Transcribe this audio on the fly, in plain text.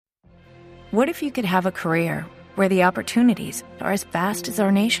What if you could have a career where the opportunities are as vast as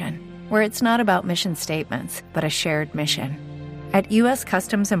our nation, where it's not about mission statements, but a shared mission? At U.S.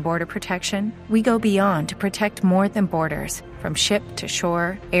 Customs and Border Protection, we go beyond to protect more than borders. From ship to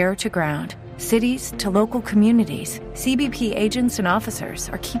shore, air to ground, cities to local communities, CBP agents and officers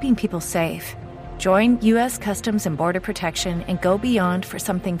are keeping people safe. Join U.S. Customs and Border Protection and go beyond for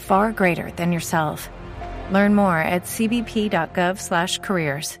something far greater than yourself. Learn more at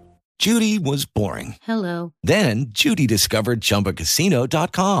cbp.gov/careers. Judy was boring. Hello. Then Judy discovered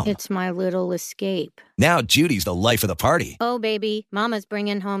ChumbaCasino.com. It's my little escape. Now Judy's the life of the party. Oh, baby, mama's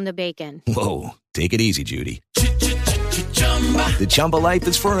bringing home the bacon. Whoa, take it easy, Judy. The Chumba life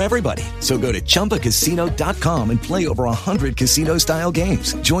is for everybody. So go to ChumbaCasino.com and play over 100 casino-style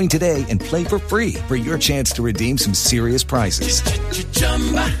games. Join today and play for free for your chance to redeem some serious prizes.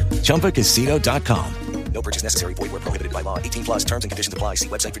 ChumbaCasino.com. No purchase necessary. Void where prohibited by law. 18 plus terms and conditions apply. See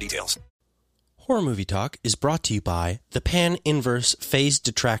website for details. Horror Movie Talk is brought to you by the Pan-Inverse Phase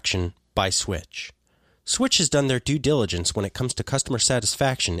Detraction by Switch. Switch has done their due diligence when it comes to customer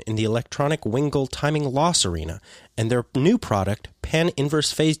satisfaction in the electronic Wingle timing loss arena, and their new product,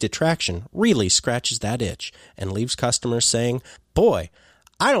 Pan-Inverse Phase Detraction, really scratches that itch and leaves customers saying, "Boy,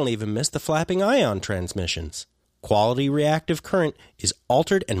 I don't even miss the flapping ion transmissions." Quality reactive current is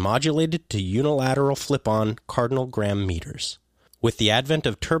altered and modulated to unilateral flip-on cardinal gram meters. With the advent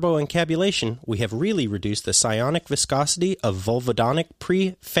of turbo encabulation, we have really reduced the psionic viscosity of vulvodonic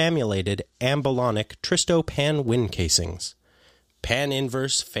pre-famulated ambulonic Tristo-Pan wind casings.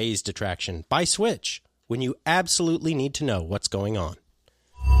 Pan-Inverse Phase Detraction by Switch, when you absolutely need to know what's going on.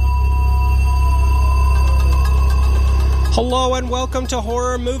 Hello and welcome to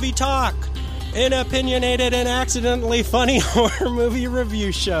Horror Movie Talk, an opinionated and accidentally funny horror movie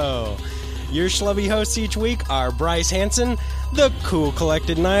review show. Your schlubby hosts each week are Bryce Hanson, the cool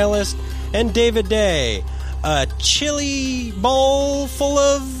collected nihilist, and David Day, a chili bowl full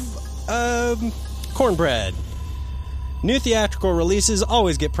of cornbread. New theatrical releases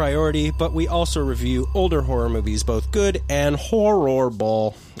always get priority, but we also review older horror movies, both good and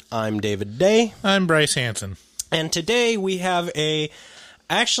horrible. I'm David Day. I'm Bryce Hanson. And today we have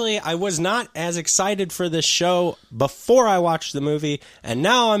Actually, I was not as excited for this show before I watched the movie, and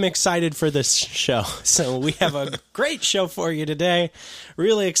now I'm excited for this show. So we have a great show for you today.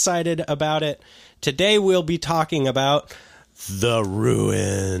 Really excited about it. Today we'll be talking about The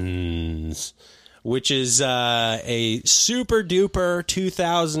Ruins, which is a super-duper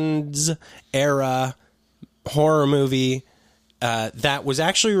 2000s era horror movie that was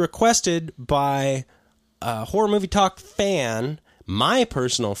actually requested by a Horror Movie Talk fan, my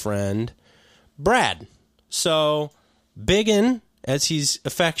personal friend, Brad. So, Biggin, as he's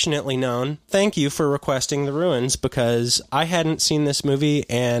affectionately known, thank you for requesting The Ruins, because I hadn't seen this movie,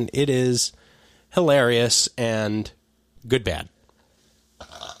 and it is hilarious and good bad.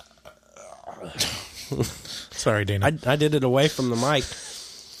 Sorry, Dana. I did it away from the mic.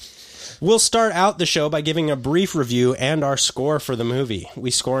 We'll start out the show by giving a brief review and our score for the movie. We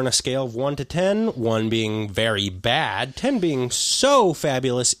score on a scale of 1 to 10, 1 being very bad, 10 being so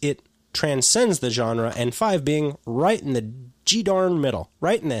fabulous it transcends the genre, and 5 being right in the G-darn middle,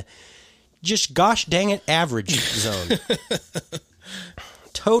 right in the just gosh dang it average zone.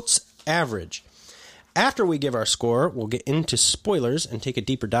 Totes average. After we give our score, we'll get into spoilers and take a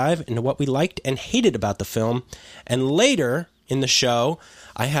deeper dive into what we liked and hated about the film. And later in the show,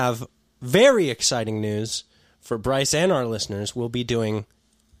 I have very exciting news for Bryce and our listeners. We'll be doing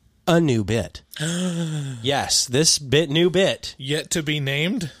a new bit. Yes, this new bit. Yet to be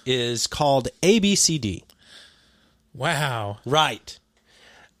named? Is called ABCD. Wow. Right.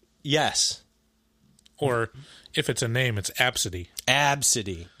 Yes. Or if it's a name, it's Absidy.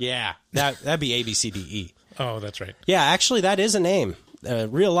 Absidy. Yeah. That'd be ABCDE. Oh, that's right. Yeah, actually, that is a name.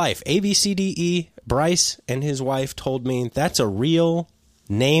 Real life. ABCDE. Bryce and his wife told me that's a real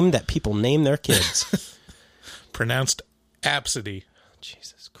name that people name their kids. Pronounced Absidy.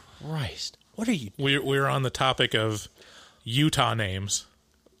 Jesus Christ. What are you... We're on the topic of Utah names.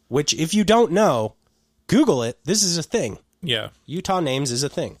 Which, if you don't know, Google it. This is a thing. Yeah. Utah names is a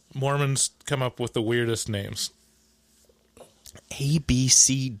thing. Mormons come up with the weirdest names.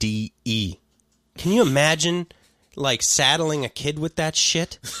 ABCDE. Can you imagine, like, saddling a kid with that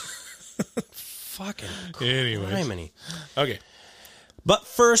shit? Fucking criminy. Okay. But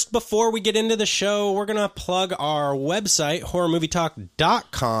first, before we get into the show, we're going to plug our website,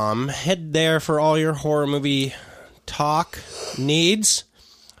 horrormovietalk.com. Head there for all your horror movie talk needs.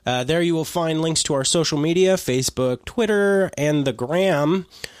 There you will find links to our social media, Facebook, Twitter, and the Gram.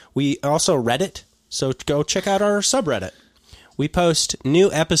 We also Reddit, so go check out our subreddit. We post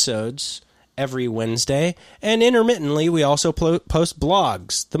new episodes every Wednesday, and intermittently we also post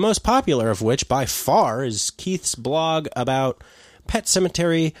blogs, the most popular of which by far is Keith's blog about Pet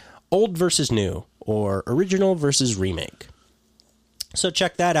Sematary Old versus New, or Original versus Remake. So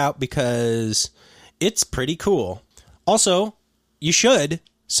check that out because it's pretty cool. Also, you should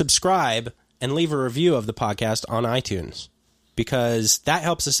subscribe and leave a review of the podcast on iTunes, because that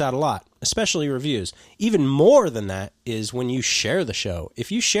helps us out a lot, especially reviews. Even more than that is when you share the show.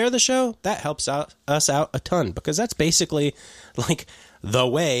 If you share the show, that helps us out a ton, because that's basically like the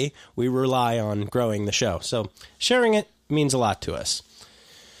way we rely on growing the show. So sharing it means a lot to us.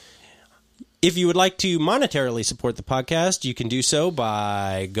 If you would like to monetarily support the podcast, you can do so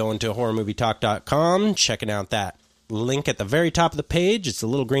by going to horrormovietalk.com, checking out that link at the very top of the page. It's a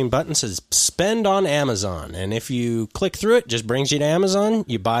little green button that says spend on Amazon. And if you click through it just brings you to Amazon.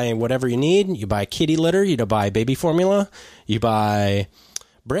 You buy whatever you need. You buy kitty litter. You buy baby formula. You buy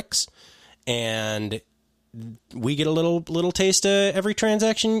bricks. And we get a little taste of every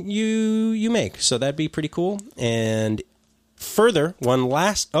transaction you make. So that'd be pretty cool. And further,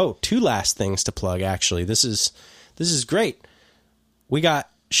 two last things to plug, actually. This is great. We got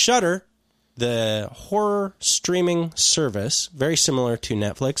Shudder, the horror streaming service, very similar to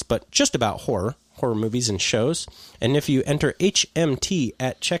Netflix, but just about horror movies and shows. And if you enter HMT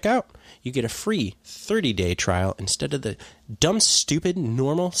at checkout, you get a free 30-day trial instead of the dumb, stupid,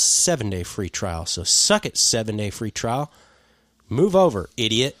 normal 7-day free trial. So suck it, 7-day free trial. Move over,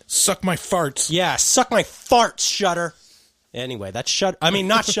 idiot. Suck my farts. Yeah, suck my farts, Shudder. Anyway, that's Shudder. I mean,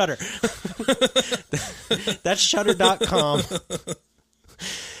 not Shudder. That's Shudder.com.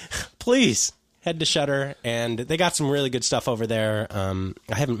 Please head to Shudder, and they got some really good stuff over there. I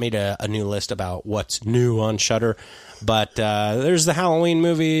haven't made a new list about what's new on Shudder, but there's the Halloween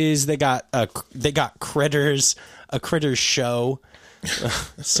movies. They got Critters, a Critters show,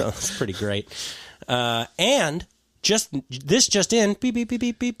 so it's pretty great. And just in, beep beep beep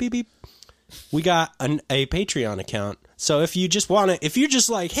beep beep beep beep. We got a Patreon account. So if you just if you're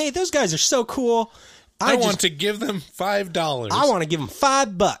just like, hey, those guys are so cool, I want to give them $5. I want to give them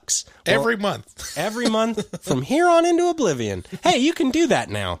 $5 every month. Every month from here on into oblivion. Hey, you can do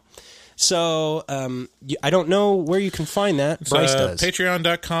that now. So I don't know where you can find that. Bryce does.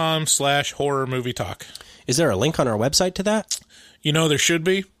 Patreon.com/horror movie talk. Is there a link on our website to that? There should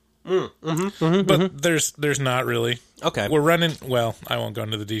be. But there's not really. Okay. We're running, well, I won't go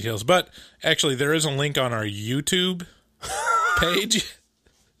into the details, but actually there is a link on our YouTube page.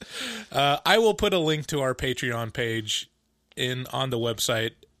 I will put a link to our Patreon page on the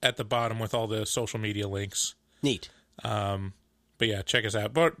website at the bottom with all the social media links. Neat. But yeah, check us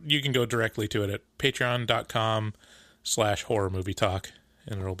out. But you can go directly to it at patreon.com/horror movie talk,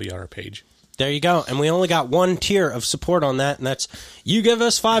 and it'll be on our page. There you go. And we only got one tier of support on that, and that's you give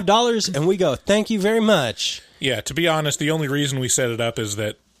us $5 and we go, thank you very much. Yeah, to be honest, the only reason we set it up is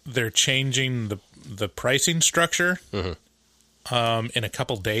that they're changing the pricing structure in a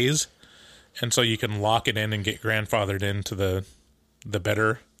couple days. And so you can lock it in and get grandfathered into the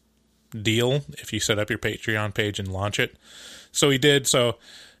better deal if you set up your Patreon page and launch it. So we did. So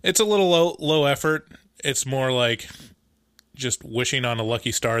it's a little low effort. It's more like just wishing on a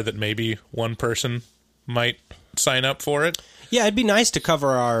lucky star that maybe one person might sign up for it. Yeah, it'd be nice to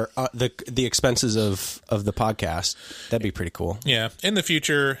cover our the expenses of the podcast. That'd be pretty cool. Yeah, in the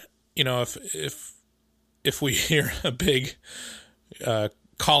future, if we hear a big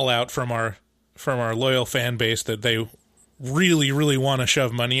call out from our loyal fan base that they really, really want to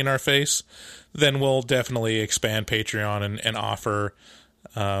shove money in our face, then we'll definitely expand Patreon and offer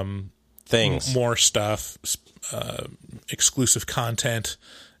things, more stuff, exclusive content,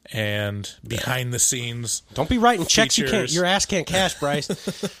 and behind the scenes. Don't be writing checks features. your ass can't cash, Bryce.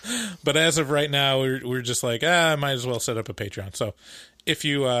 But as of right now, we're just like, I might as well set up a Patreon. So if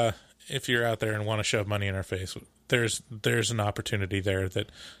you're out there and want to shove money in our face, there's an opportunity there that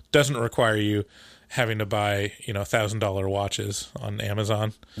doesn't require you having to buy $1,000 watches on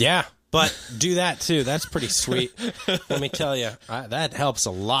Amazon. Yeah, but do that too. That's pretty sweet. Let me tell you, that helps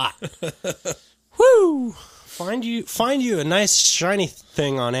a lot. Woo! Find you a nice shiny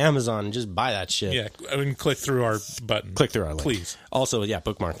thing on Amazon and just buy that shit. Yeah, I mean, click through our button. Click through our link. Please. Also, yeah,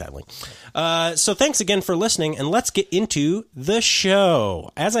 bookmark that link. So thanks again for listening, and let's get into the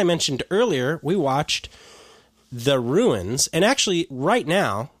show. As I mentioned earlier, we watched The Ruins, and actually right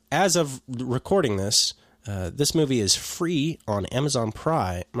now, as of recording this, this movie is free on Amazon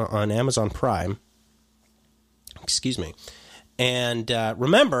Prime. Excuse me. And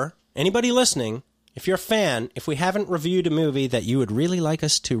remember, anybody listening, If you're a fan, if we haven't reviewed a movie that you would really like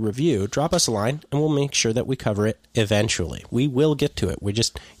us to review, drop us a line and we'll make sure that we cover it eventually. We will get to it. We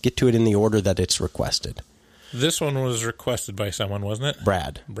just get to it in the order that it's requested. This one was requested by someone, wasn't it?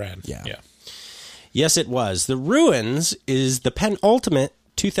 Brad. Yeah. Yes, it was. The Ruins is the penultimate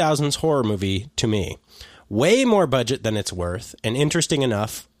 2000s horror movie to me. Way more budget than it's worth, an interesting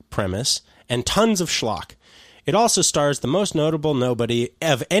enough premise, and tons of schlock. It also stars the most notable nobody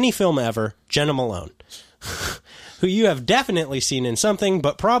of any film ever, Jenna Malone, who you have definitely seen in something,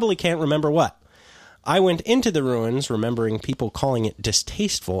 but probably can't remember what. I went into The Ruins remembering people calling it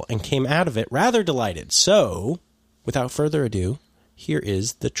distasteful and came out of it rather delighted. So, without further ado, here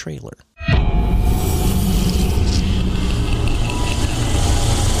is the trailer.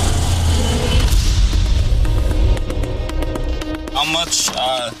 How much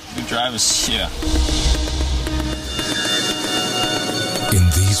the drive is here? In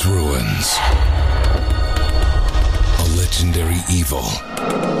these ruins, a legendary evil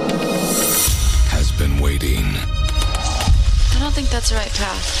has been waiting. I don't think that's the right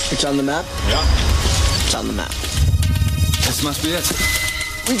path. It's on the map? Yeah. It's on the map. This must be it.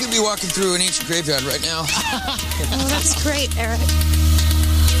 We could be walking through an ancient graveyard right now. Oh, that's great, Eric.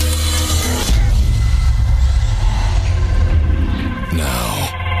 Now,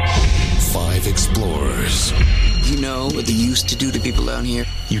 5 explorers. You know what they used to do to people down here?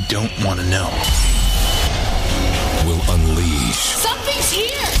 You don't want to know. Will unleash Something's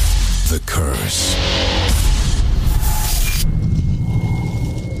here! the curse.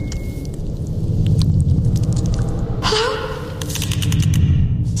 Hello?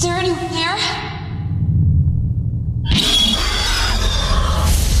 Is there anyone there?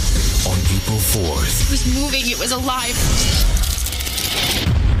 On April 4th, It was moving. It was alive.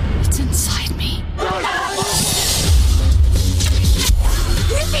 It's inside me.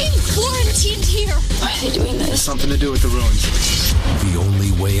 We're being quarantined here. Why are they doing this? Something to do with the ruins. the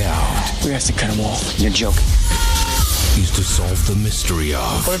only way out We have to cut them off. You're joking. is to solve the mystery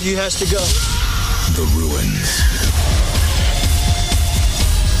of One of you has to go. the ruins.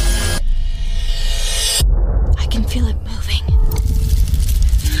 I can feel it moving.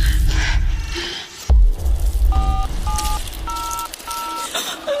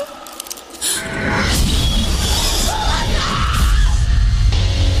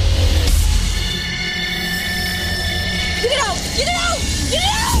 Get it out! Get it out! Get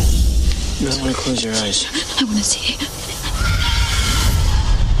it out! You might want to close your eyes. I want to see it.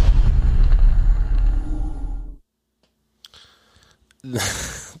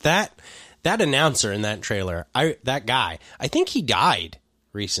 That announcer in that trailer, that guy, I think he died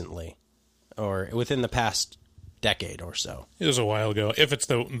recently, or within the past decade or so. It was a while ago, if it's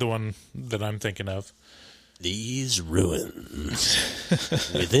the one that I'm thinking of. These ruins.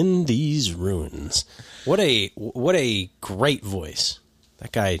 Within these ruins. What a great voice.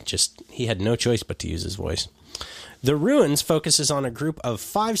 That guy he had no choice but to use his voice. The Ruins focuses on a group of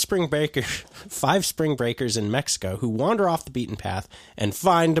five spring breakers in Mexico who wander off the beaten path and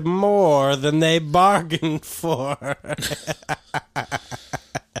find more than they bargained for.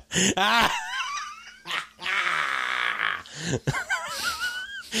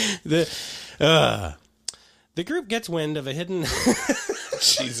 The group gets wind of a hidden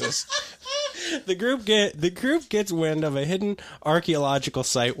Jesus. The group gets wind of a hidden archaeological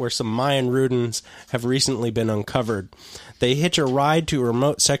site where some Mayan ruins have recently been uncovered. They hitch a ride to a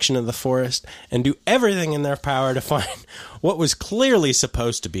remote section of the forest and do everything in their power to find what was clearly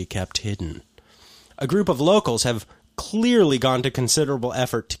supposed to be kept hidden. A group of locals have clearly gone to considerable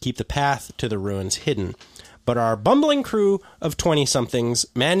effort to keep the path to the ruins hidden, but our bumbling crew of 20-somethings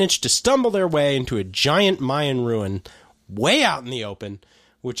managed to stumble their way into a giant Mayan ruin way out in the open,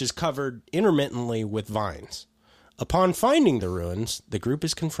 which is covered intermittently with vines. Upon finding the ruins, the group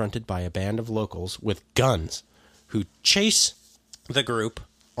is confronted by a band of locals with guns who chase the group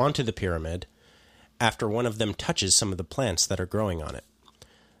onto the pyramid after one of them touches some of the plants that are growing on it.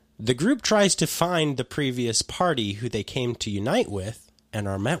 The group tries to find the previous party who they came to unite with and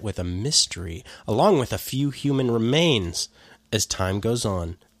are met with a mystery, along with a few human remains. As time goes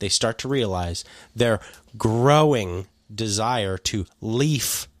on, they start to realize their growing desire to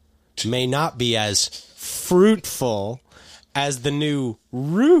leaf may not be as fruitful as the new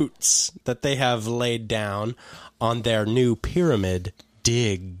roots that they have laid down on their new pyramid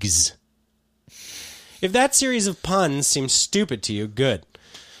digs. If that series of puns seems stupid to you, good.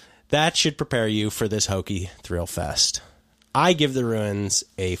 That should prepare you for this hokey thrill fest. I give The Ruins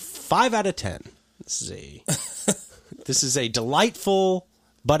a 5 out of 10. This is a delightful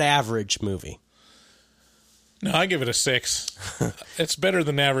but average movie. No, I give it a 6. It's better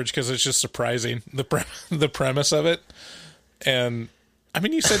than average because it's just surprising, the premise of it. And, I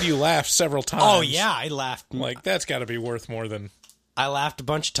mean, you said you laughed several times. Oh, yeah, I laughed. Like, that's got to be worth more than... I laughed a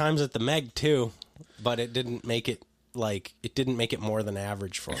bunch of times at the Meg, too, but it didn't make it, more than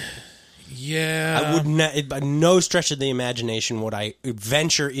average for me. Yeah. I would not, by no stretch of the imagination would I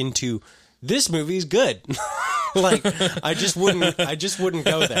venture into, this movie's good. Like, I just wouldn't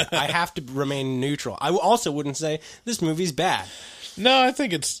go there. I have to remain neutral. I also wouldn't say this movie's bad. No, I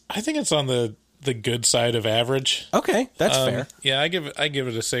think it's on the good side of average. Okay, that's fair. Yeah, I give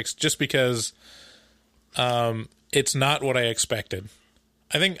it a 6 just because it's not what I expected.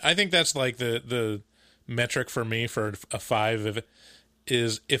 I think that's like the metric for me for a 5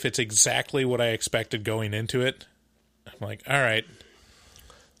 is if it's exactly what I expected going into it. I'm like, all right,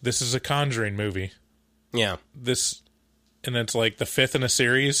 this is a Conjuring movie. Yeah. And it's like the 5th in a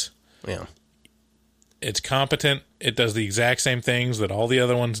series. Yeah. It's competent. It does the exact same things that all the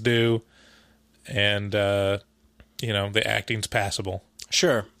other ones do. And, the acting's passable.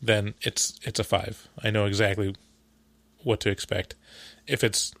 Sure. Then it's a 5. I know exactly what to expect. If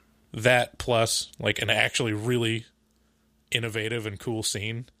it's that plus, like, an actually really innovative and cool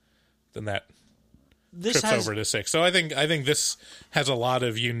scene, then that trips over to 6. So I think this has a lot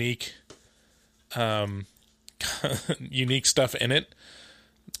of unique stuff in it.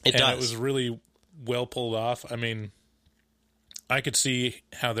 It does. It was really well pulled off. I mean, I could see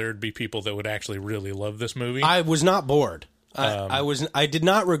how there'd be people that would actually really love this movie. I was not bored. I did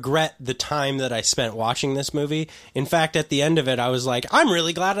not regret the time that I spent watching this movie. In fact, at the end of it, I was like, I'm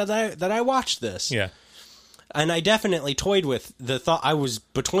really glad that I watched this. Yeah. And I definitely toyed with the thought. I was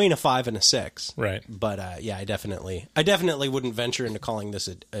between a 5 and a 6. Right. But yeah, I definitely wouldn't venture into calling this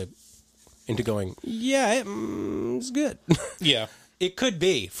into going, yeah, it's good. Yeah. It could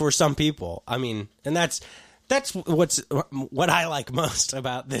be for some people. I mean, and that's what I like most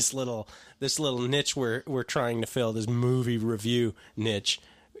about this little niche we're trying to fill, this movie review niche,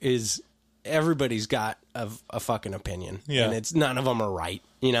 is everybody's got a fucking opinion. Yeah. And it's none of them are right.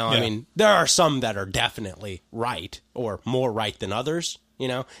 You know, Yeah. I mean, there are some that are definitely right or more right than others. You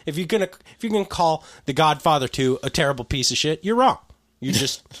know, if you're gonna call The Godfather 2 a terrible piece of shit, you're wrong.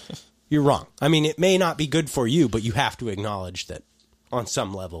 You're wrong. I mean, it may not be good for you, but you have to acknowledge that on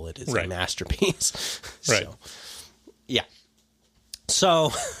some level it is Right. a masterpiece. Right. So, yeah.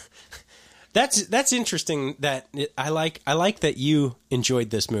 So that's interesting. That I like that you enjoyed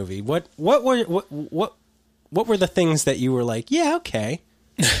this movie. What were the things that you were like, yeah, okay.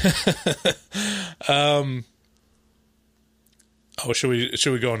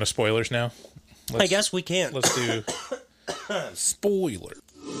 Should we go into spoilers now? I guess we can. Let's do spoiler.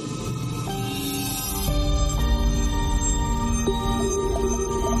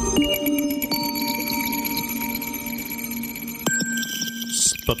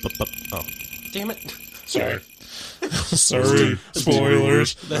 Oh, damn it! Sorry. Sorry.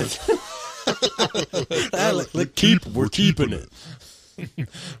 Spoilers. We're keeping it.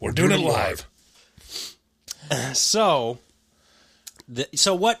 We're doing it live. So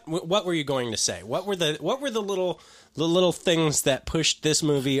what were you going to say? What were the little things that pushed this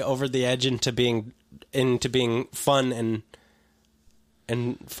movie over the edge into being fun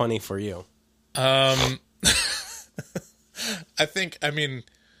and funny for you? I mean,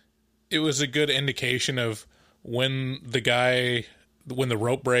 it was a good indication of when the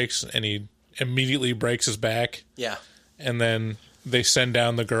rope breaks and he immediately breaks his back. Yeah. And then they send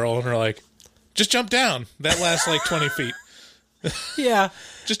down the girl and are like, just jump down. That lasts like 20 feet. Yeah.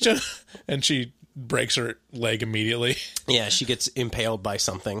 Just jump. And she breaks her leg immediately. Yeah, she gets impaled by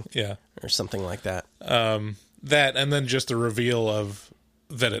something. Yeah. Or something like that. That, and then just the reveal of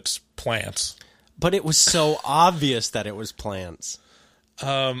that it's plants. But it was so obvious that it was plants.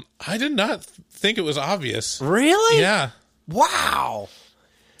 I did not think it was obvious. Really? Yeah. Wow.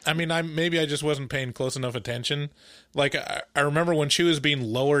 I mean, maybe I just wasn't paying close enough attention. Like, I remember when she was being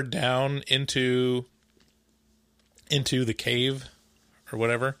lowered down into the cave or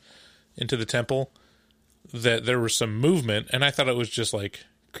whatever, into the temple, that there was some movement, and I thought it was just like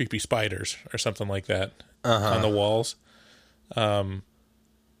creepy spiders or something like that on the walls.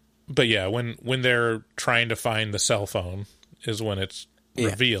 But yeah, when they're trying to find the cell phone is when it's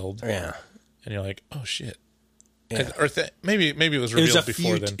revealed. Yeah. And you're like, oh shit. Yeah. Maybe it was revealed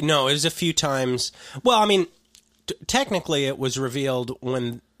before then. No, it was a few times. Well, I mean, technically it was revealed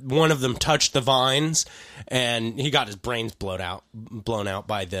when one of them touched the vines and he got his brains blown out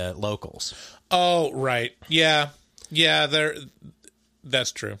by the locals. Oh, right. Yeah. Yeah,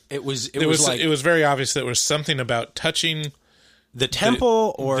 that's true. It was very obvious that there was something about touching the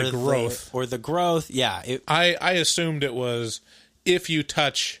temple or the growth. the growth. Yeah. I assumed it was if you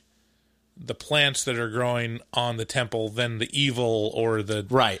touch the plants that are growing on the temple, then the evil or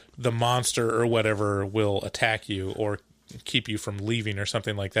the monster or whatever will attack you or keep you from leaving or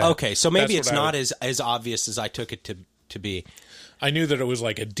something like that. Okay, so maybe it's not as obvious as I took it to be. I knew that it was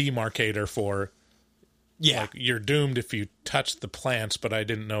like a demarcator for like you're doomed if you touch the plants, but I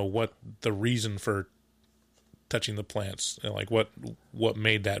didn't know what the reason for touching the plants, like what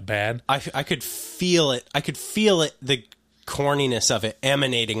made that bad. I could feel it. The corniness of it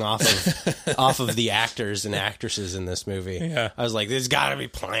emanating off of the actors and actresses in this movie. Yeah. I was like, there's got to be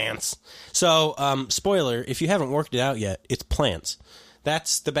plants. So, spoiler, if you haven't worked it out yet, it's plants.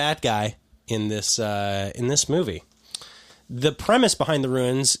 That's the bad guy in this movie. The premise behind The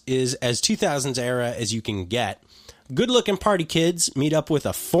Ruins is as 2000s era as you can get. Good-looking party kids meet up with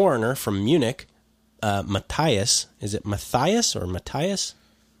a foreigner from Munich, Matthias. Is it Matthias or Matthias?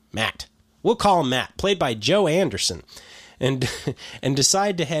 Matt. We'll call him Matt, played by Joe Anderson. And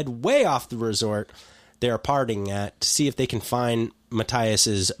decide to head way off the resort they're partying at to see if they can find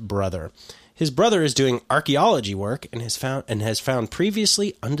Matthias's brother. His brother is doing archaeology work and has found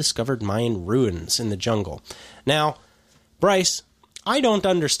previously undiscovered Mayan ruins in the jungle. Now, Bryce, I don't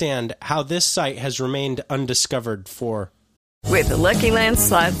understand how this site has remained undiscovered for... With the Lucky Land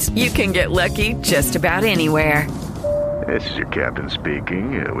Slots, you can get lucky just about anywhere. This is your captain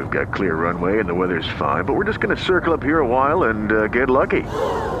speaking. We've got clear runway and the weather's fine, but we're just going to circle up here a while and get lucky.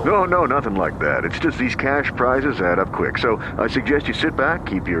 No, nothing like that. It's just these cash prizes add up quick. So I suggest you sit back,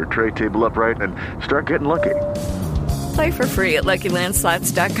 keep your tray table upright, and start getting lucky. Play for free at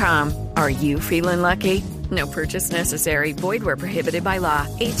LuckyLandSlots.com. Are you feeling lucky? No purchase necessary. Void where prohibited by law.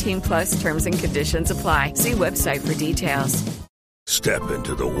 18+ terms and conditions apply. See website for details. Step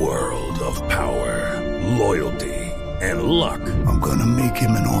into the world of power, loyalty, and luck. I'm gonna make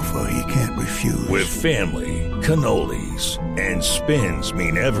him an offer he can't refuse. With family, cannolis, and spins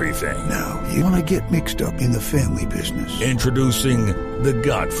mean everything. Now, you wanna get mixed up in the family business. Introducing The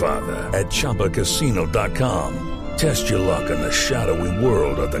Godfather at ChumbaCasino.com. Test your luck in the shadowy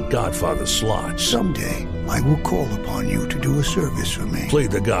world of The Godfather slot. Someday, I will call upon you to do a service for me. Play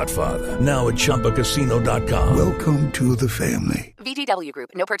The Godfather, now at ChumbaCasino.com. Welcome to the family. VGW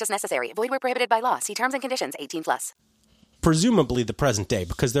Group. No purchase necessary. Void where prohibited by law. See terms and conditions. 18+. Presumably the present day,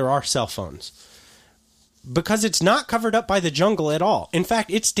 because there are cell phones. Because it's not covered up by the jungle at all. In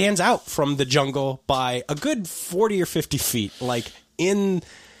fact, it stands out from the jungle by a good 40 or 50 feet.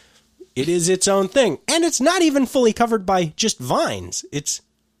 It is its own thing. And it's not even fully covered by just vines. It's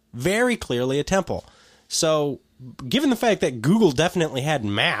very clearly a temple. So, given the fact that Google definitely had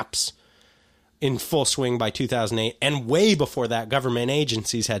maps in full swing by 2008, and way before that, government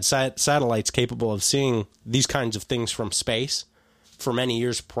agencies had satellites capable of seeing these kinds of things from space for many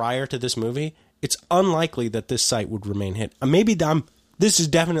years prior to this movie, it's unlikely that this site would remain hidden. Maybe this is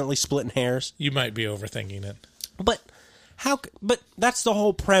definitely splitting hairs. You might be overthinking it. But that's the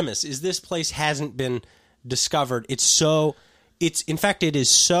whole premise, is this place hasn't been discovered. It is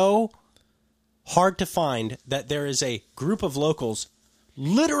so hard to find that there is a group of locals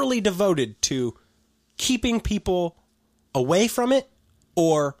literally devoted to keeping people away from it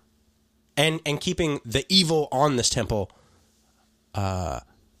and keeping the evil on this temple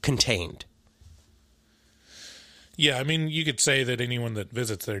contained. Yeah, I mean, you could say that anyone that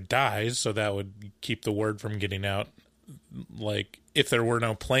visits there dies, so that would keep the word from getting out. Like, if there were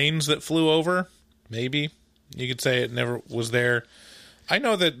no planes that flew over, maybe you could say it never was there. I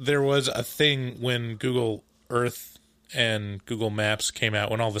know that there was a thing when Google Earth and Google Maps came out,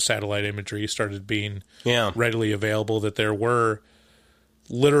 when all the satellite imagery started being readily available, that there were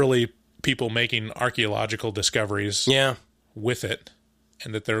literally people making archaeological discoveries with it,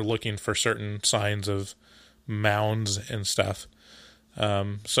 and that they're looking for certain signs of mounds and stuff.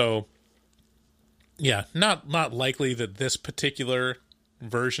 So, yeah, not likely that this particular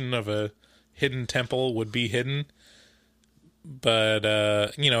version of a hidden temple would be hidden. But,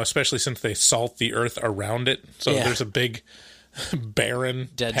 especially since they salt the earth around it. So there's a big barren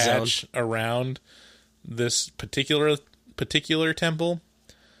dead patch zone around this particular temple.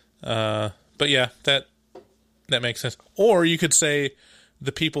 But yeah, that makes sense. Or you could say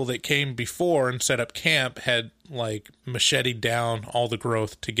the people that came before and set up camp had, macheted down all the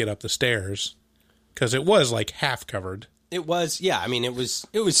growth to get up the stairs. Because it was, half covered. It was,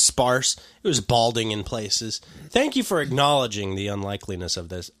 it was sparse. It was balding in places. Thank you for acknowledging the unlikeliness of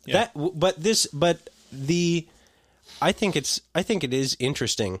this. Yeah. I think it is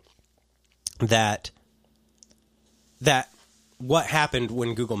interesting that what happened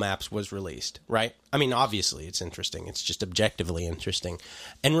when Google Maps was released, right? I mean, obviously it's interesting. It's just objectively interesting.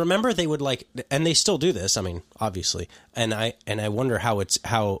 And remember, they would and they still do this. I mean, obviously. And I wonder how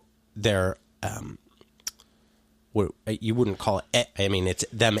they're, you wouldn't call it, I mean, it's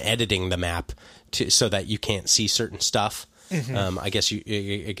them editing the map so that you can't see certain stuff. Mm-hmm. I guess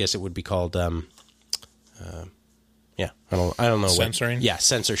it would be called, I don't know. Censoring?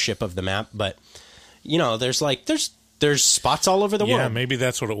 Censorship of the map. But, there's spots all over the world. Yeah, maybe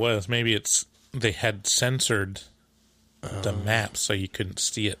that's what it was. Maybe they had censored the map so you couldn't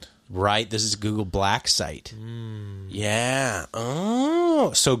see it. Right. This is Google Black site. Yeah.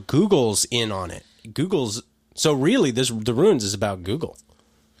 Oh, so Google's in on it. So really, the Ruins is about Google.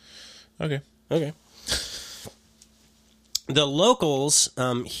 Okay. The locals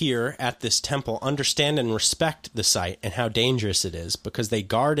here at this temple understand and respect the site and how dangerous it is because they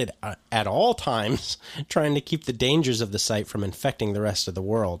guard it at all times, trying to keep the dangers of the site from infecting the rest of the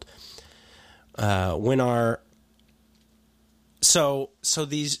world. So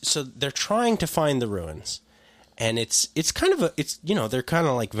they're trying to find the ruins, and it's kind of they're kind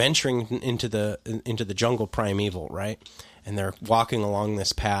of like venturing into the jungle primeval, right? And they're walking along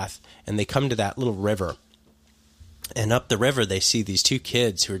this path, and they come to that little river. And up the river, they see these two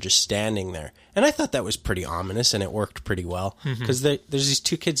kids who are just standing there. And I thought that was pretty ominous, and it worked pretty well. Because there's these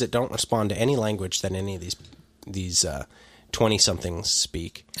two kids that don't respond to any language that any of these 20-somethings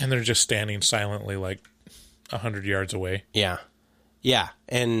speak. And they're just standing silently like 100 yards away. Yeah.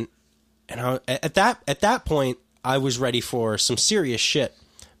 And at that point, I was ready for some serious shit.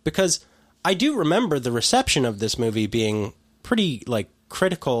 Because I do remember the reception of this movie being pretty,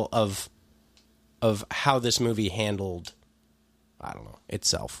 critical of how this movie handled, I don't know,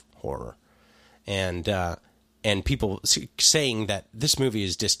 itself, horror. And people saying that this movie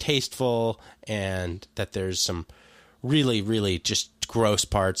is distasteful and that there's some really, really just gross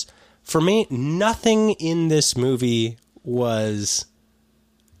parts. For me, nothing in this movie was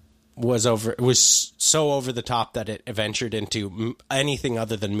so over the top that it ventured into anything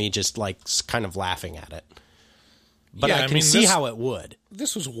other than me just kind of laughing at it. But yeah, I can see how it would.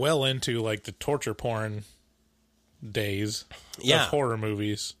 This was well into the torture porn days of horror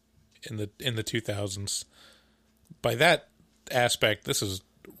movies in the 2000s. By that aspect, this is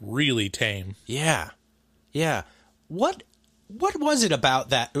really tame. Yeah. What was it about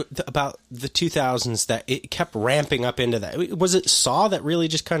the 2000s that it kept ramping up into that? Was it Saw that really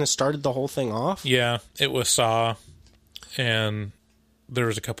just kind of started the whole thing off? Yeah, it was Saw, and there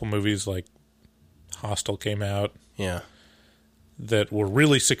was a couple movies like Hostel came out. Yeah. That were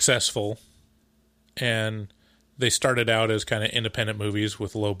really successful, and they started out as kind of independent movies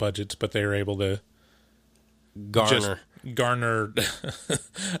with low budgets, but they were able to garner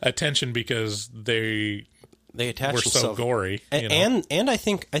attention because they attached were so gory. And I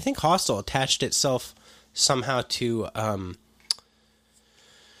think Hostel attached itself somehow to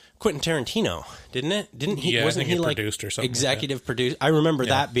Quentin Tarantino, didn't it? Didn't he? Yeah, wasn't I think he produced or something? Executive produced. I remember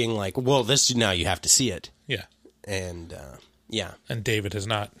that being well, this now you have to see it. Yeah. And and David has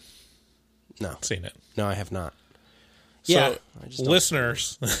not seen it. No, I have not. So,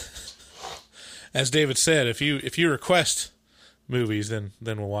 listeners, as David said, if you request movies, then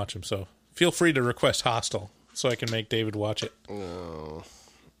we'll watch them. So feel free to request Hostel so I can make David watch it. Oh.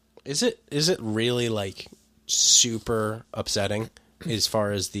 Is it really super upsetting as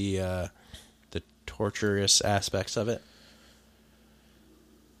far as the torturous aspects of it?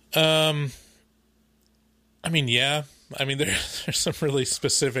 I mean, yeah. I mean, there's some really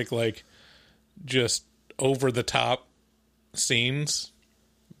specific, just over-the-top scenes.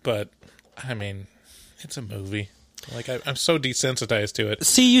 But, I mean, it's a movie. I'm so desensitized to it.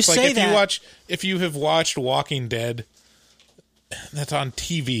 See, you say that. If you have watched Walking Dead, that's on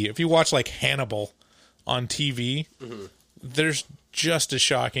TV. If you watch, Hannibal on TV, there's just as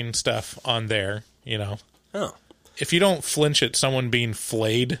shocking stuff on there, Oh. If you don't flinch at someone being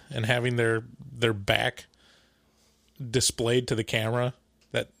flayed and having their back displayed to the camera,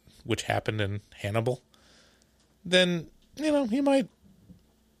 which happened in Hannibal, then you might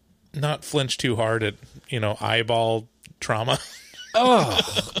not flinch too hard at eyeball trauma. Oh,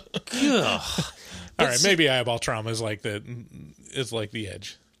 God. All right, maybe eyeball trauma is the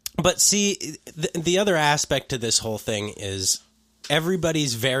edge. But see, the other aspect to this whole thing is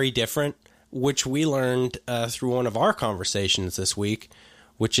everybody's very different, which we learned through one of our conversations this week,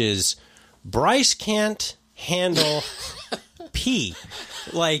 which is Bryce can't handle pee.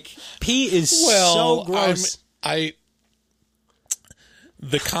 Pee is so gross.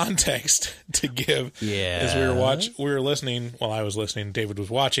 The context to give is we were listening while I was listening, David was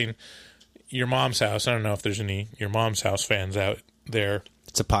watching. Your Mom's House. I don't know if there's any Your Mom's House fans out there.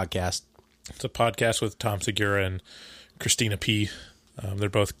 It's a podcast. It's a podcast with Tom Segura and Christina P. They're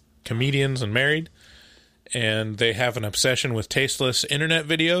both comedians and married, and they have an obsession with tasteless internet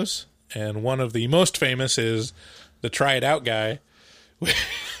videos, and one of the most famous is the Try It Out guy.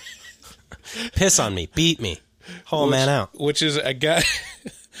 Piss on me, beat me, haul a man out. Which is a guy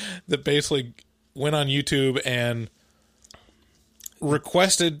that basically went on YouTube and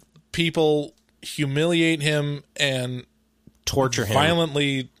requested people humiliate him and torture him,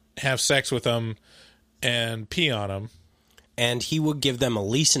 violently have sex with him and pee on him. And he would give them a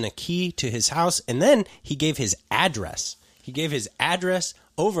lease and a key to his house, and then he gave his address. He gave his address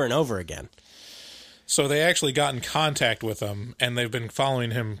over and over again. So they actually got in contact with him, and they've been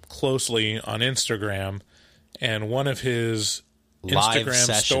following him closely on Instagram. And one of his Live Instagram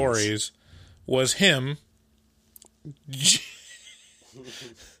sessions. stories was him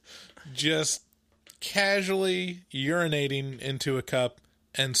just casually urinating into a cup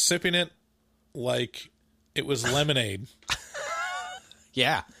and sipping it like it was lemonade.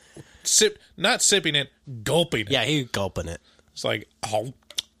 Yeah. Not sipping it, gulping it. Yeah, he gulping it. It's like, oh,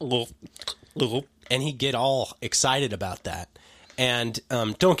 and he'd get all excited about that. And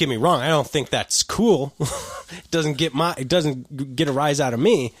don't get me wrong, I don't think that's cool. It doesn't get a rise out of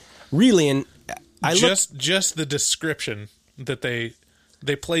me, really. And I just the description that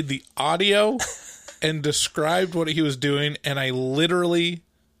they played the audio and described what he was doing, and I literally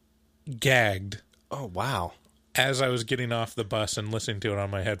gagged. Oh wow! As I was getting off the bus and listening to it on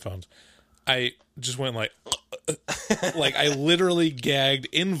my headphones, I just went like I literally gagged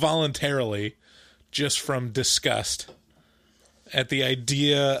involuntarily just from disgust at the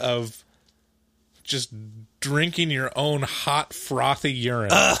idea of just drinking your own hot, frothy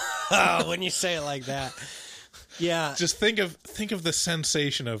urine. When you say it like that, yeah. Just think of the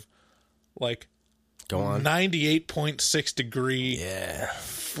sensation of like, go on, 98.6 degree,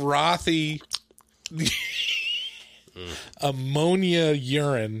 frothy ammonia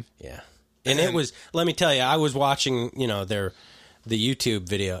urine. Yeah. And it was, let me tell you, I was watching, the YouTube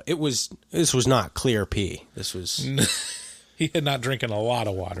video. This was not clear pee. This was he had not drinking a lot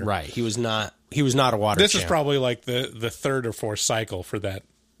of water. Right. He was not a water This champ. is probably like the third or fourth cycle for that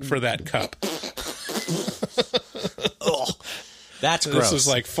cup. That's gross. This is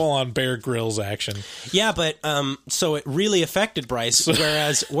like full on Bear Grylls action. Yeah, but so it really affected Bryce.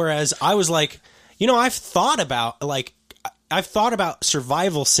 Whereas I was like, I've thought about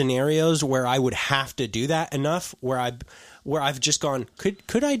survival scenarios where I would have to do that enough. Where I've just gone,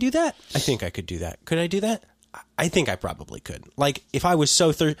 could I do that? I think I could do that. Could I do that? I think I probably could. Like if I was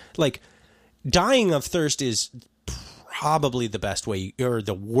so dying of thirst is probably the best way or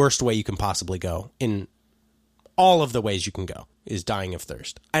the worst way you can possibly go in all of the ways you can go. Is dying of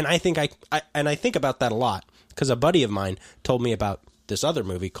thirst. And I think I think about that a lot because a buddy of mine told me about this other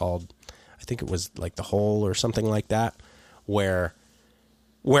movie called, I think it was like The Hole or something like that, where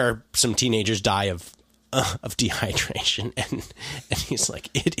some teenagers die of dehydration, and he's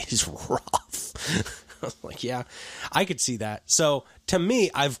like, it is rough. I was like, yeah, I could see that. So to me,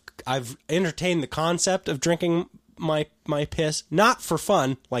 I've entertained the concept of drinking my piss, not for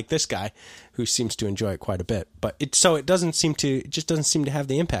fun like this guy who seems to enjoy it quite a bit, but it doesn't seem to have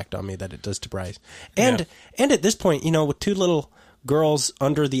the impact on me that it does to Bryce. And at this point, with two little girls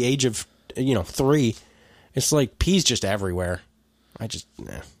under the age of 3, it's like pee's just everywhere.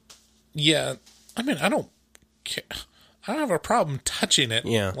 Yeah, I mean, I don't have a problem touching it.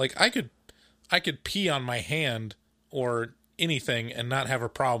 Yeah, like I could pee on my hand or anything and not have a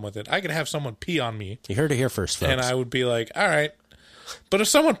problem with it. I could have someone pee on me. You heard it here first, folks. And I would be like, all right. But if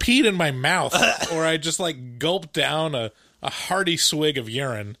someone peed in my mouth or I just like gulped down a hearty swig of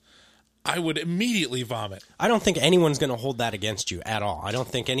urine, I would immediately vomit. I don't think anyone's going to hold that against you at all. I don't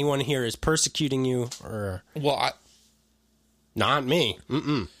think anyone here is persecuting you or... Well, not me.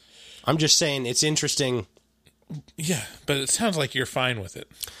 Mm-mm. I'm just saying it's interesting. Yeah, but it sounds like you're fine with it.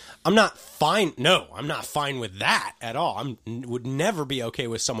 I'm not fine. No, I'm not fine with that at all. Would never be okay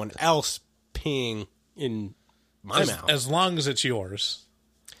with someone else peeing in my mouth. As long as it's yours.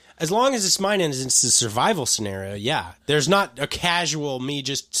 As long as it's mine and it's a survival scenario, yeah. There's not a casual me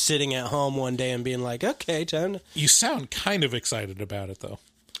just sitting at home one day and being like, okay, time to... You sound kind of excited about it, though.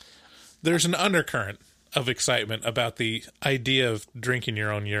 There's an undercurrent of excitement about the idea of drinking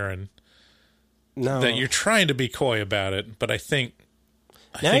your own urine. No. That you're trying to be coy about it, but I think...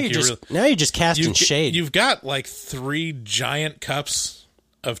 Now you're just casting shade. You've got like 3 giant cups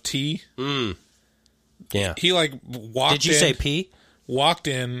of tea. Yeah. He like walked in. Did you say pee? Walked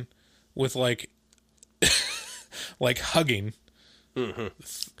in with like hugging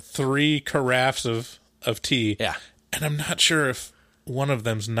 3 carafes of tea. Yeah. And I'm not sure if one of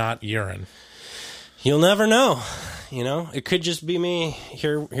them's not urine. You'll never know. You know, it could just be me.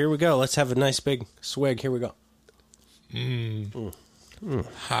 Here we go. Let's have a nice big swig. Here we go.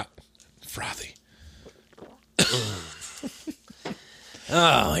 Hot. Frothy.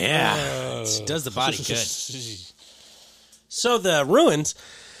 Oh, yeah. It does the body good. So the ruins...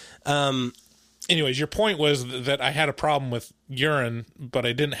 Anyways, your point was that I had a problem with urine, but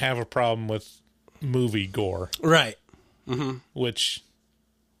I didn't have a problem with movie gore. Right. Which,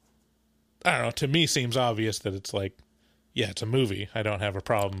 I don't know, to me seems obvious that it's like, yeah, it's a movie. I don't have a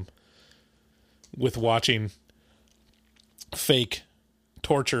problem with watching fake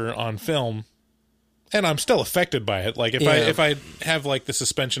torture on film, and I'm still affected by it. Like, if I have, like, the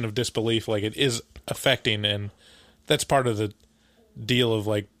suspension of disbelief, like, it is affecting, and that's part of the deal of,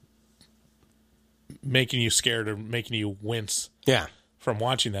 like, making you scared or making you wince from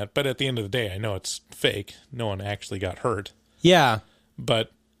watching that. But at the end of the day, I know it's fake. No one actually got hurt. Yeah.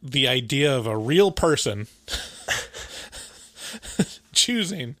 But the idea of a real person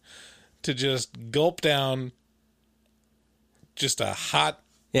choosing to just gulp down just a hot,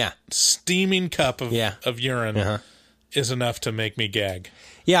 steaming cup of urine is enough to make me gag.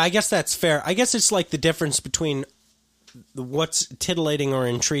 Yeah, I guess that's fair. I guess it's like the difference between what's titillating or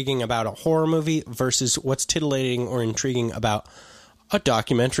intriguing about a horror movie versus what's titillating or intriguing about a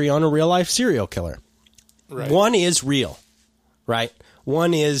documentary on a real-life serial killer. Right. One is real, right?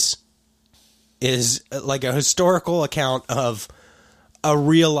 One is like a historical account of a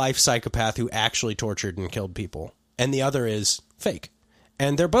real-life psychopath who actually tortured and killed people, and the other is fake.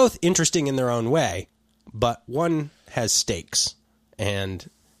 And they're both interesting in their own way, but one has stakes, and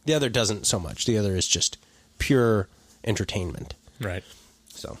the other doesn't so much. The other is just pure entertainment. Right.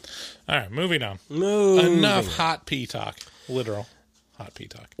 So, all right, moving on. Enough hot pee talk. Literal hot pee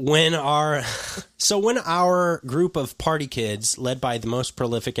talk. When our group of party kids, led by the most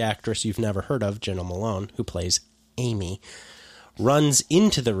prolific actress you've never heard of, Jenna Malone, who plays Amy, runs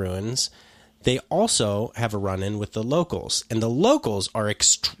into the ruins, they also have a run-in with the locals. And the locals are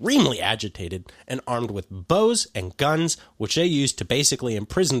extremely agitated and armed with bows and guns, which they use to basically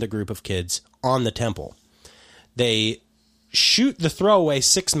imprison the group of kids on the temple. They shoot the throwaway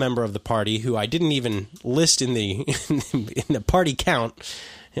 6th member of the party, who I didn't even list in the party count,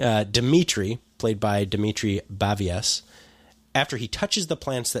 Dimitri, played by Dimitri Bavias, after he touches the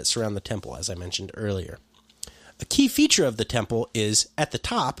plants that surround the temple, as I mentioned earlier. A key feature of the temple is, at the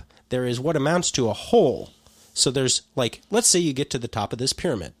top, there is what amounts to a hole. So there's, like, let's say you get to the top of this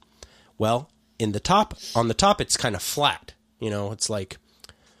pyramid. Well, on the top, it's kind of flat. You know, it's like,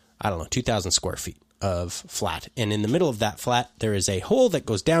 2,000 square feet of flat. And in the middle of that flat, there is a hole that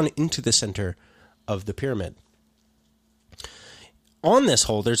goes down into the center of the pyramid. On this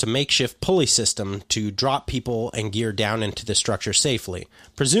hole, there's a makeshift pulley system to drop people and gear down into the structure safely.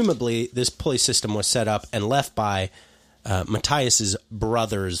 Presumably, this pulley system was set up and left by Matthias's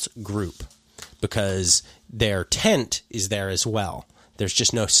brother's group, because their tent is there as well. There's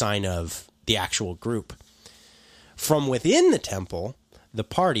just no sign of the actual group. From within the temple, the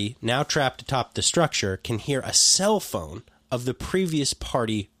party, now trapped atop the structure, can hear a cell phone of the previous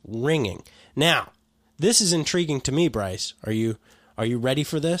party ringing. Now, this is intriguing to me, Bryce. Are you ready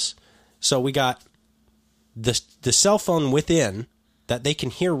for this? So we got the cell phone within that they can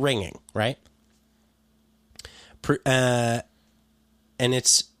hear ringing, right? And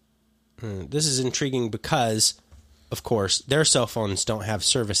this is intriguing because, of course, their cell phones don't have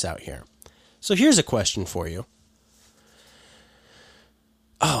service out here. So here's a question for you.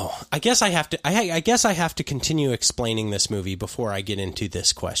 Oh, I guess I have to continue explaining this movie before I get into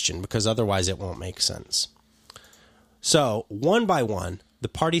this question, because otherwise it won't make sense. So, one by one, the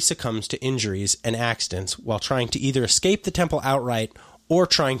party succumbs to injuries and accidents while trying to either escape the temple outright or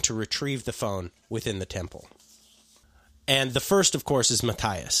trying to retrieve the phone within the temple. And the first, of course, is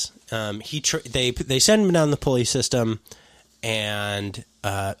Matthias. They send him down the pulley system, and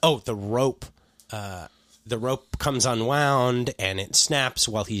the rope. The rope comes unwound, and it snaps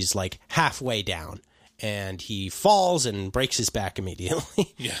while he's like halfway down, and he falls and breaks his back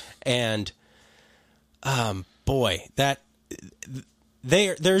immediately. Yeah, and boy, that the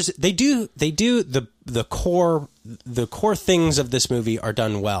core things of this movie are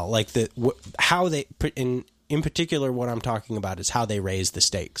done well. Like how they in particular, what I'm talking about is how they raise the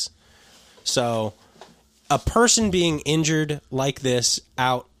stakes. So, a person being injured like this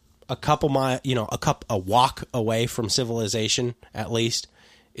out a couple miles, a walk away from civilization, at least,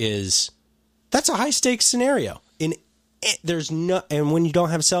 that's a high stakes scenario. And when you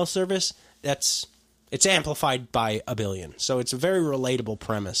don't have cell service, that's It's amplified by a billion. So it's a very relatable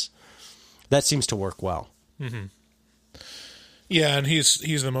premise. That seems to work well. Mm-hmm. Yeah, and he's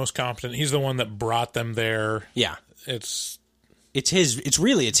the most competent. He's the one that brought them there. Yeah. It's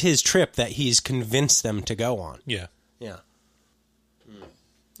his trip that he's convinced them to go on. Yeah. Yeah.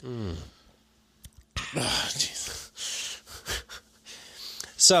 Oh,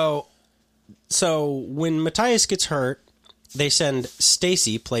 So when Matthias gets hurt, they send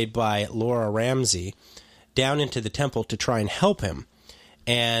Stacy, played by Laura Ramsey, down into the temple to try and help him.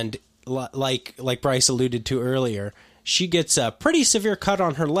 And like Bryce alluded to earlier, she gets a pretty severe cut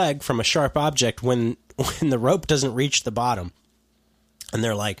on her leg from a sharp object when the rope doesn't reach the bottom. And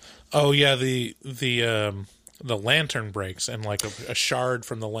they're like, "Oh yeah, the lantern breaks, and like a shard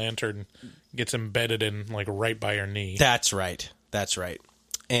from the lantern gets embedded in like right by her knee." That's right.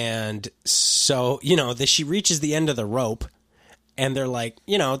 And so, she reaches the end of the rope, and they're like,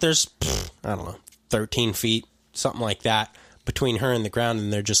 there's, 13 feet, something like that, between her and the ground,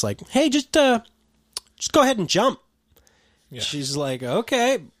 and they're just like, hey, just go ahead and jump. Yeah. She's like,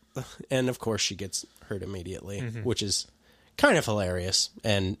 okay. And, of course, she gets hurt immediately, which is kind of hilarious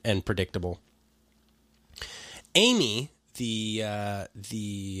and predictable. Amy, the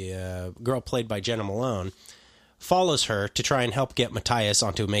girl played by Jenna Malone, follows her to try and help get Matthias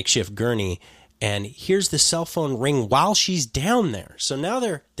onto a makeshift gurney, and hears the cell phone ring while she's down there. So now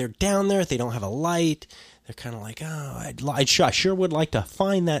they're down there. They don't have a light. They're kind of like, oh, I sure would like to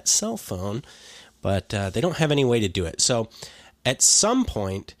find that cell phone, but they don't have any way to do it. So at some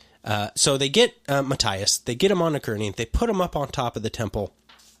point, so they get Matthias, they get him on a gurney, they put him up on top of the temple,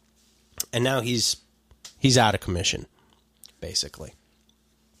 and now he's out of commission, basically.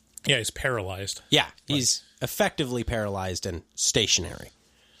 Yeah, he's paralyzed. Yeah, he's effectively paralyzed and stationary.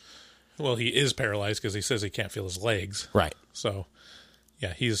 Well, he is paralyzed because he says he can't feel his legs. Right. So,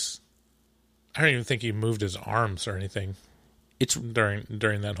 yeah, I don't even think he moved his arms or anything. It's during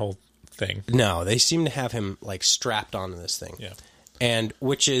that whole thing. No, they seem to have him like strapped onto this thing. Yeah. And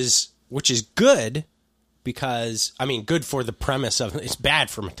which is good because, good for the premise of, it's bad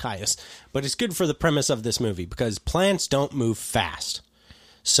for Matthias, but it's good for the premise of this movie because plants don't move fast.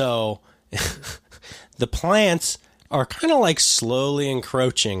 So the plants are kind of like slowly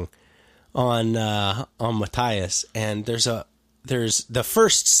encroaching on Matthias, and there's the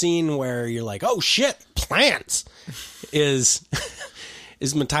first scene where you're like, oh shit, plants is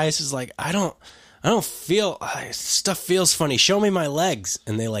Matthias is like, I don't feel, stuff feels funny, show me my legs.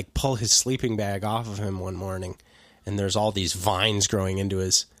 And they like pull his sleeping bag off of him one morning, and there's all these vines growing into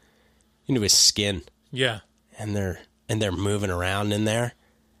his skin. Yeah. And they're moving around in there.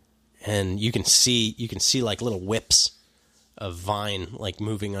 And you can see like little whips of vine like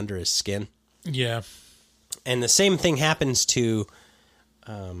moving under his skin. Yeah. And the same thing happens to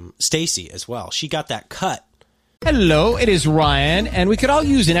Stacy as well. She got that cut. Hello, it is Ryan, and we could all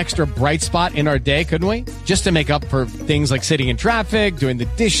use an extra bright spot in our day, couldn't we? Just to make up for things like sitting in traffic, doing the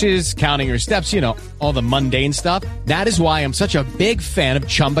dishes, counting your steps, all the mundane stuff. That is why I'm such a big fan of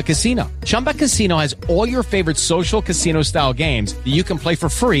Chumba Casino. Chumba Casino has all your favorite social casino-style games that you can play for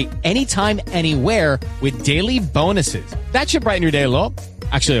free anytime, anywhere with daily bonuses. That should brighten your day a little.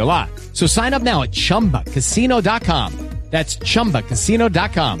 Actually, a lot. So sign up now at ChumbaCasino.com. That's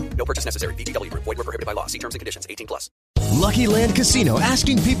ChumbaCasino.com. No purchase necessary. VGW Group. Void where prohibited by law. See terms and conditions. 18+. Lucky Land Casino,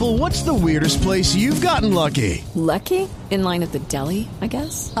 asking people, what's the weirdest place you've gotten lucky? Lucky? In line at the deli, I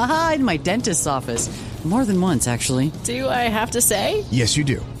guess? Aha, in my dentist's office. More than once, actually. Do I have to say? Yes, you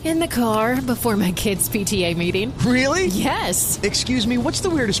do. In the car before my kids' PTA meeting. Really? Yes. Excuse me, what's the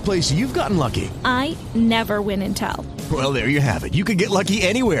weirdest place you've gotten lucky? I never win and tell. Well, there you have it. You can get lucky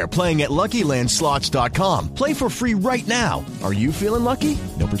anywhere, playing at LuckyLandSlots.com. Play for free right now. Are you feeling lucky?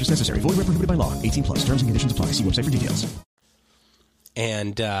 No purchase necessary. Void where prohibited by law. 18+. Terms and conditions apply. See website for details.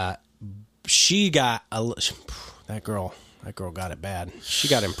 And she got that girl got it bad. She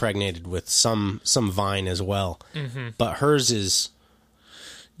got impregnated with some vine as well. Mm-hmm. But hers is...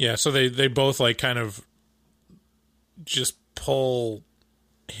 Yeah, so they both like kind of just pull,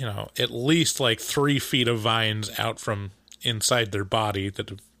 at least like 3 feet of vines out from inside their body that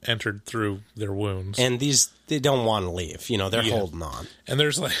have entered through their wounds. And they don't want to leave. They're holding on. And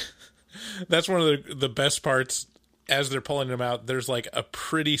there's like... That's one of the best parts. As they're pulling them out, there's like a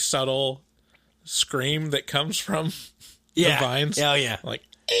pretty subtle scream that comes from the vines. Oh, yeah. Like,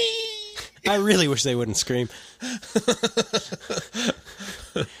 I really wish they wouldn't scream.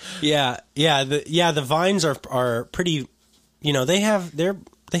 The vines are pretty, they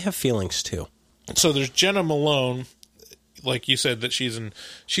have feelings too. So there's Jenna Malone, like you said, that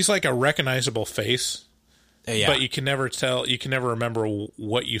she's like a recognizable face. Yeah. But you can never remember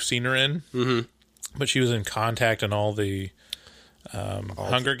what you've seen her in. Mm-hmm. but she was in Contact and all the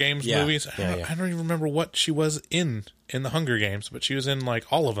Hunger Games movies. I don't even remember what she was in the Hunger Games, but she was in like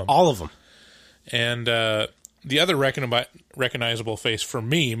all of them. All of them. And the other recognizable face for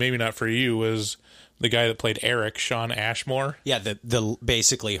me, maybe not for you, was the guy that played Eric, Sean Ashmore. Yeah, the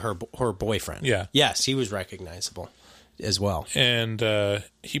basically her boyfriend. Yeah. Yes, he was recognizable as well. And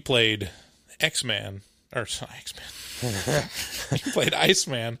he played X-Man. Or X-Men. He played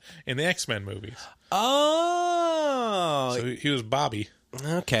Iceman in the X-Men movies. Oh. So he was Bobby.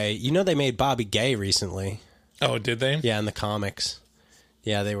 Okay. You know they made Bobby gay recently. Oh, did they? Yeah, in the comics.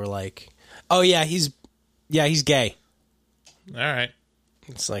 Yeah, they were like, oh, yeah, he's gay. All right.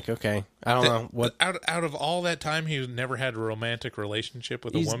 It's like, okay. I don't know. What out of all that time, he never had a romantic relationship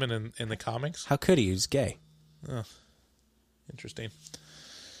with a woman in the comics? How could he? He was gay. Oh, interesting.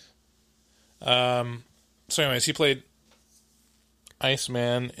 So anyways, he played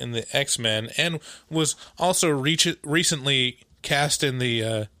Iceman in the X-Men and was also recently cast in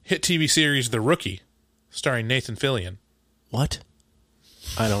the hit TV series The Rookie, starring Nathan Fillion. What?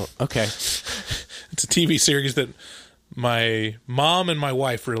 I don't... Okay. It's a TV series that my mom and my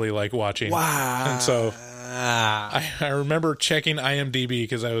wife really like watching. Wow. And so I remember checking IMDb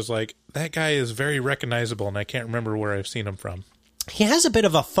because I was like, that guy is very recognizable, and I can't remember where I've seen him from. He has a bit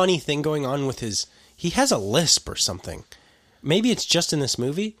of a funny thing going on with his... He has a lisp or something. Maybe it's just in this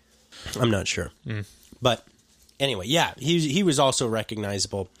movie. I'm not sure. But anyway, yeah, he was also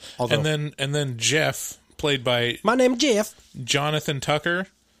recognizable. Although, and then Jeff, played by... My name Jeff. Jonathan Tucker.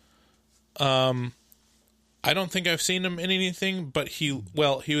 I don't think I've seen him in anything, but he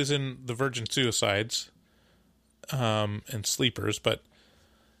was in The Virgin Suicides and Sleepers, but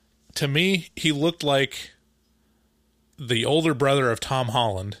to me, he looked like the older brother of Tom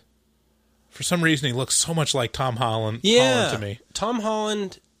Holland. For some reason, he looks so much like Tom Holland, Holland to me. Tom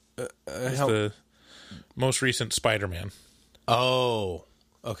Holland is the most recent Spider-Man. Oh,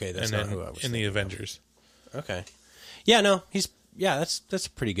 okay, that's not who I was in the Avengers. Okay, yeah, no, that's a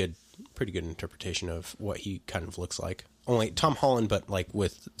pretty good interpretation of what he kind of looks like. Only Tom Holland, but like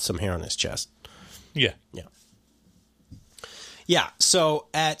with some hair on his chest. Yeah. So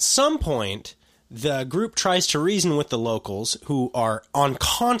at some point, the group tries to reason with the locals, who are on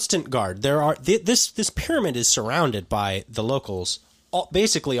constant guard. This pyramid is surrounded by the locals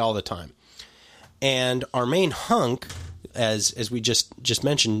basically all the time. And our main hunk, as we just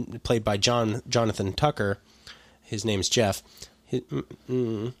mentioned, played by Jonathan Tucker, his name's Jeff. My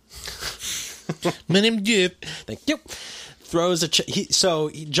name's Jeff. Thank you.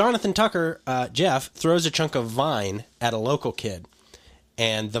 Jonathan Tucker, Jeff, throws a chunk of vine at a local kid.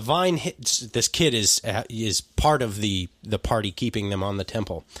 And the vine hits... This kid is part of the party keeping them on the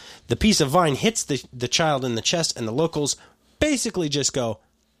temple. The piece of vine hits the child in the chest, and the locals basically just go,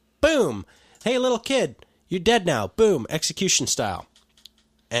 boom! Hey, little kid, you're dead now. Boom, execution style.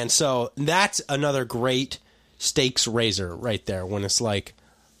 And so that's another great stakes raiser right there, when it's like,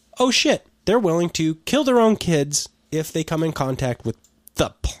 oh shit, they're willing to kill their own kids if they come in contact with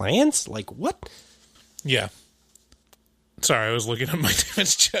the plants? Like, what? Yeah. Sorry, I was looking at My Name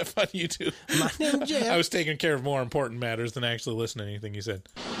is Jeff on YouTube. My name is Jeff. I was taking care of more important matters than actually listening to anything you said.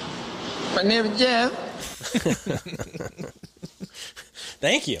 My name is Jeff.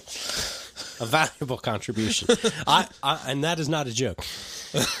 Thank you. A valuable contribution. And that is not a joke.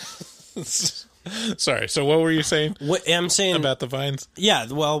 Sorry, so what were you saying? What I'm saying about the vines? Yeah,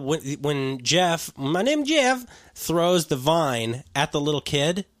 well, when Jeff, my name Jeff, throws the vine at the little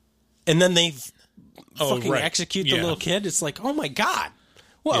kid, and then they execute the little kid, it's like, oh my god.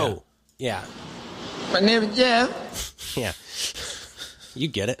 Whoa. Yeah. My name is Jeff. Yeah. You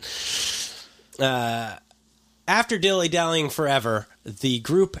get it. After dilly-dallying forever, the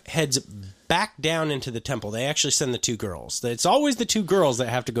group heads back down into the temple. They actually send the two girls. It's always the two girls that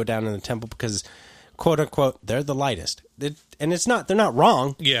have to go down in the temple because, quote-unquote, they're the lightest. And they're not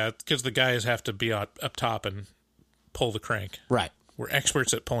wrong. Yeah, because the guys have to be up top and pull the crank. Right. We're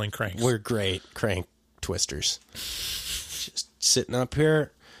experts at pulling cranks. We're great crank twisters. Just sitting up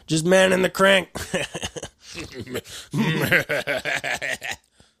here, just manning the crank.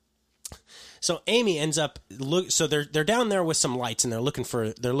 So Amy ends up so they're down there with some lights, and they're looking for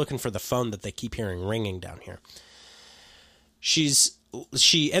the phone that they keep hearing ringing down here.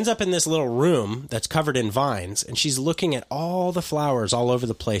 She ends up in this little room that's covered in vines, and she's looking at all the flowers all over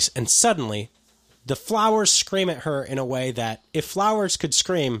the place, and suddenly the flowers scream at her in a way that if flowers could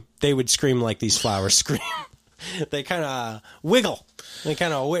scream, they would scream like these flowers scream. They kind of wiggle. They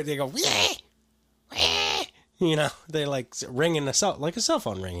go, you know, they like ringing like a cell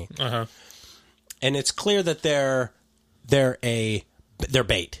phone ringing. Uh-huh. And it's clear that they're a they're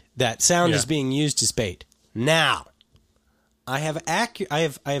bait. That sound is being used as bait. Now, I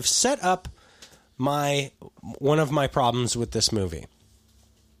have set up one of my problems with this movie.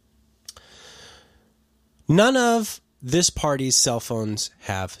 None of this party's cell phones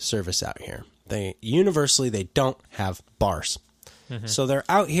have service out here. They don't have bars. Mm-hmm. So they're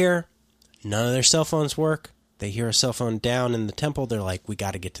out here. None of their cell phones work. They hear a cell phone down in the temple. They're like, we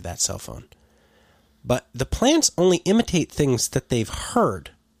got to get to that cell phone. But the plants only imitate things that they've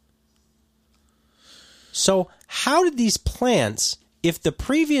heard. So how did these plants, if the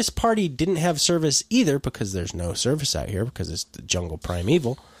previous party didn't have service either, because there's no service out here because it's the jungle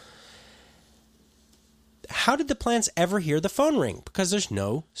primeval, how did the plants ever hear the phone ring? Because there's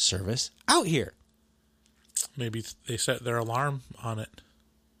no service out here. Maybe they set their alarm on it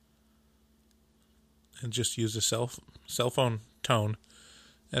and just use a cell phone tone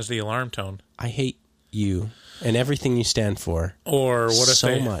as the alarm tone. I hate you and everything you stand for. Or what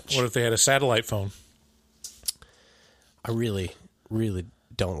if much. What if they had a satellite phone? I really, really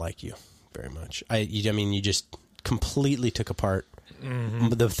don't like you very much. I mean, you just completely took apart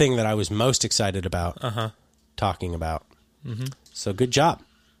the thing that I was most excited about talking about. Mm-hmm. So good job.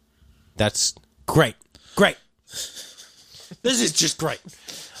 That's great. Great. This is just great.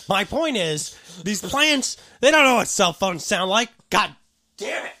 My point is, these plants, they don't know what cell phones sound like. God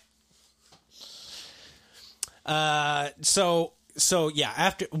damn it. So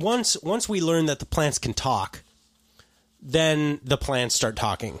yeah, once we learn that the plants can talk, then the plants start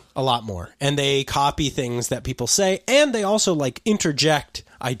talking a lot more, and they copy things that people say, and they also like interject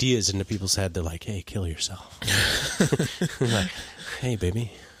ideas into people's head. They're like, "Hey, kill yourself." Like, "Hey,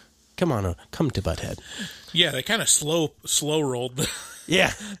 baby, come on, come to Butthead." Yeah, they kind of slow rolled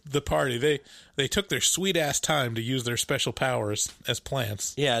the party. They took their sweet ass time to use their special powers as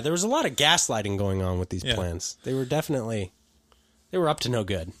plants. Yeah, there was a lot of gaslighting going on with these plants. They were up to no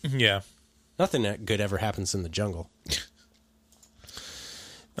good. Yeah. Nothing that good ever happens in the jungle.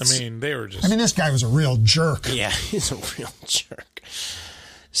 I mean, they were just... I mean, this guy was a real jerk. Yeah, he's a real jerk.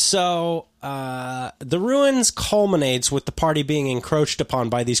 So, the ruins culminates with the party being encroached upon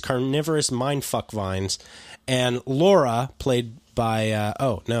by these carnivorous mindfuck vines, and Laura, played by...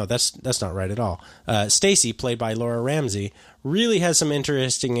 that's not right at all. Stacy, played by Laura Ramsey, really has some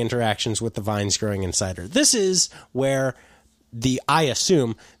interesting interactions with the vines growing inside her. This is where I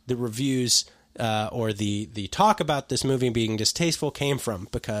assume the reviews... or the talk about this movie being distasteful came from,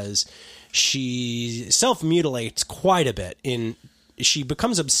 because she self-mutilates quite a bit. She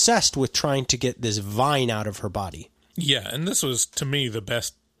becomes obsessed with trying to get this vine out of her body. Yeah, and this was, to me, the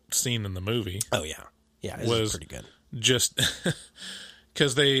best scene in the movie. Oh, yeah. Yeah, it was pretty good. Just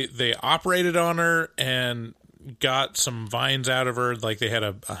because they operated on her and got some vines out of her, like they had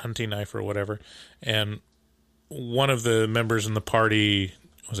a hunting knife or whatever, and one of the members in the party,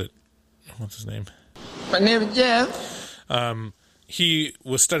 what's his name? My name is Jeff. He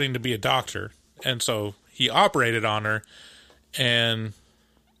was studying to be a doctor, and so he operated on her and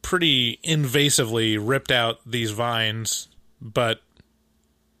pretty invasively ripped out these vines, but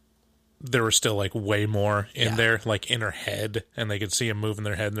there was still like way more in there, like in her head, and they could see him moving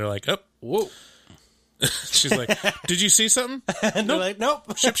their head, and they're like, "Oh, whoa." She's like, "Did you see something?" And they're like,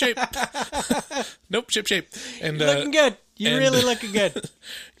 "Nope, ship shape." Nope, ship shape. And you're looking good. You're really looking good.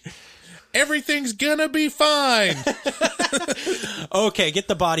 Everything's gonna be fine. Okay, get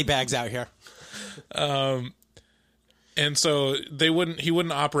the body bags out here. And so he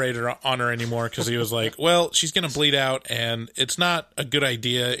wouldn't operate on her anymore because he was like, well, she's gonna bleed out, and it's not a good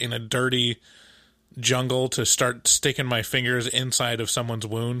idea in a dirty jungle to start sticking my fingers inside of someone's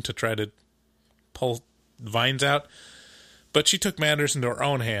wound to try to pull vines out. But she took matters into her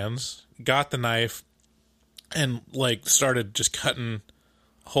own hands, got the knife, and like started just cutting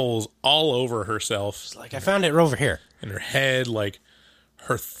holes all over herself. It's like, I found it over here. In her head, like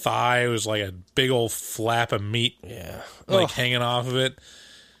her thigh was like a big old flap of meat. Yeah. Like hanging off of it.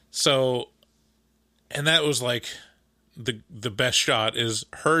 So, and that was like the best shot is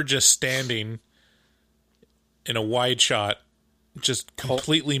her just standing in a wide shot, just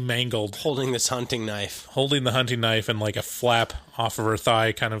completely mangled. Holding this hunting knife. Holding the hunting knife and like a flap off of her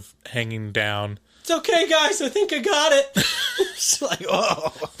thigh kind of hanging down. It's okay, guys. I think I got it. It's like,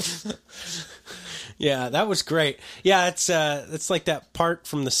 oh. Yeah, that was great. Yeah, it's like that part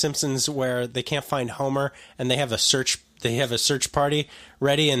from The Simpsons where they can't find Homer and they have a search party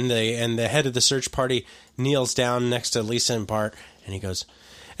ready, and the head of the search party kneels down next to Lisa and Bart, and he goes,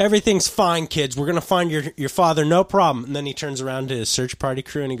 "Everything's fine, kids. We're gonna find your father, no problem." And then he turns around to his search party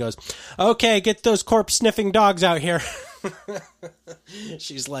crew and he goes, "Okay, get those corpse sniffing dogs out here."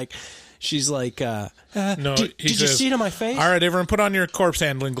 She's like, no, did you see it on my face? All right, everyone, put on your corpse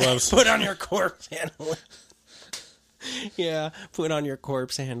handling gloves. Put on your corpse handling. Yeah, put on your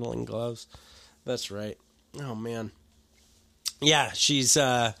corpse handling gloves. That's right. Oh man. Yeah, she's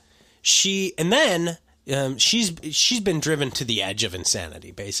been driven to the edge of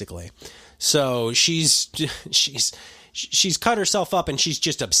insanity, basically. So she's cut herself up, and she's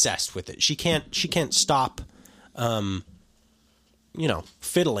just obsessed with it. She can't stop,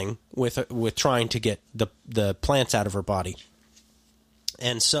 fiddling with trying to get the plants out of her body.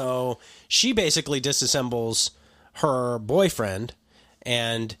 And so she basically disassembles her boyfriend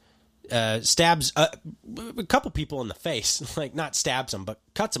and stabs a couple people in the face. Like, not stabs them, but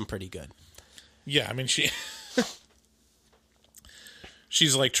cuts them pretty good. Yeah, I mean,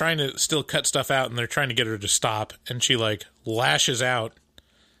 she's like trying to still cut stuff out, and they're trying to get her to stop, and she like lashes out.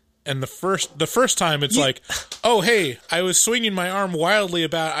 And the first time it's like, oh, hey, I was swinging my arm wildly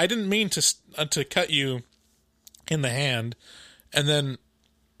about. I didn't mean to cut you in the hand. And then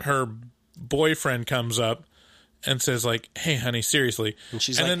her boyfriend comes up and says like, hey, honey, seriously. And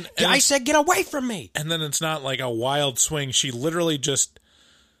she's I said, get away from me. And then it's not like a wild swing. She literally just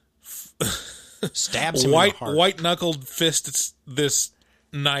stabs him in the heart. White-knuckled fists this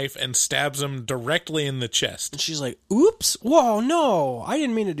knife and stabs him directly in the chest. And she's like, oops, whoa, no, I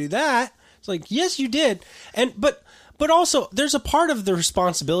didn't mean to do that. It's like, yes, you did. But also, there's a part of the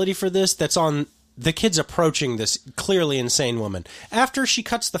responsibility for this that's on the kids approaching this clearly insane woman. After she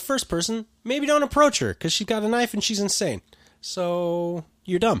cuts the first person, maybe don't approach her, because she's got a knife and she's insane. So,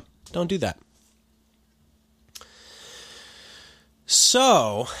 you're dumb. Don't do that.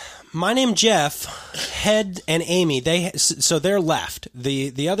 So, my name Jeff, Head, and Amy, they're left.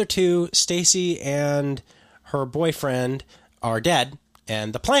 The other two, Stacy and her boyfriend, are dead,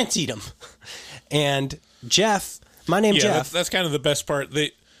 and the plants eat them. And Jeff, my name Jeff. That's kind of the best part.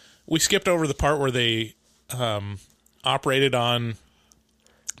 We skipped over the part where they operated on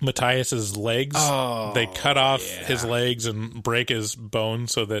Matthias's legs. Oh, they cut off his legs and break his bone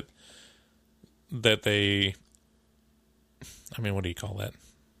so that they... I mean, what do you call that?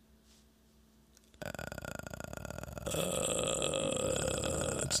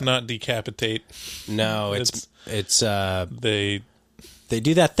 It's not decapitate. No, it's they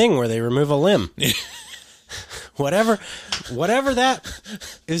do that thing where they remove a limb. Whatever that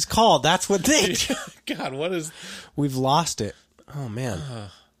is called, that's what they do. God, what is... We've lost it. Oh, man.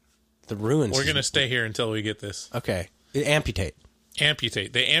 The ruins. We're going to stay here until we get this. Okay. Amputate.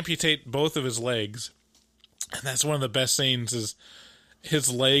 They amputate both of his legs. And that's one of the best scenes is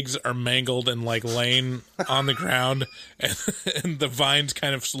his legs are mangled and like laying on the ground, and the vines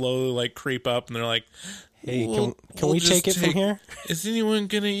kind of slowly like creep up, and they're like, hey, can we take it from here? Is anyone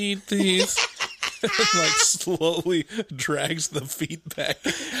going to eat these? Like slowly drags the feet back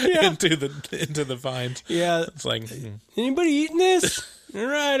into the vines. Yeah. It's like, anybody eating this? All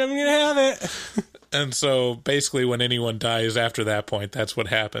right, I'm going to have it. And so basically when anyone dies after that point, that's what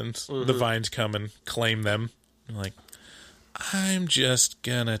happens. Mm-hmm. The vines come and claim them. You're like, I'm just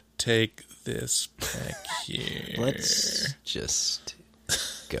going to take this back here. Let's just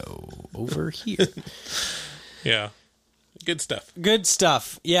go over here. Yeah. Good stuff.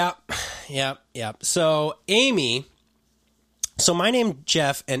 Yeah. So my name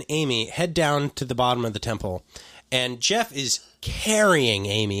Jeff and Amy head down to the bottom of the temple, and Jeff is carrying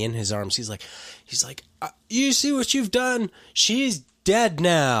Amy in his arms. He's like, you see what you've done? She's dead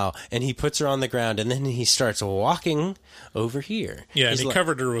now. And he puts her on the ground, and then he starts walking over here. Yeah, and he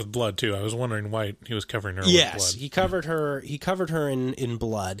covered her with blood too. I was wondering why he was covering her with blood. Yes, he covered her in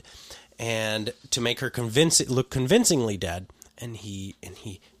blood, and to make her look convincingly dead. And he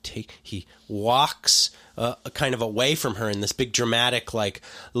walks kind of away from her in this big dramatic, like,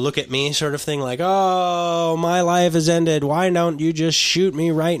 look at me sort of thing, like, oh, my life has ended. Why don't you just shoot me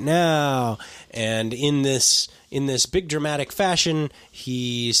right now? And in this big dramatic fashion,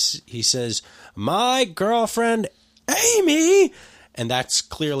 he says, my girlfriend, Amy. And that's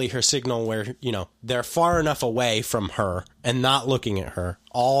clearly her signal where, they're far enough away from her and not looking at her.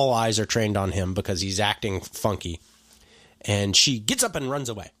 All eyes are trained on him because he's acting funky. And she gets up and runs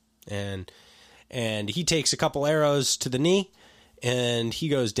away. And he takes a couple arrows to the knee, and he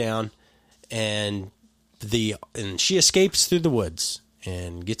goes down, and she escapes through the woods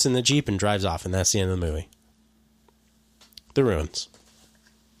and gets in the Jeep and drives off, and that's the end of the movie. The ruins.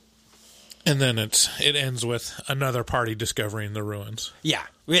 And then it ends with another party discovering the ruins. Yeah,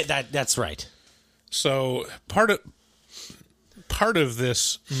 that's right. So part of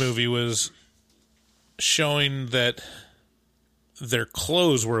this movie was showing that their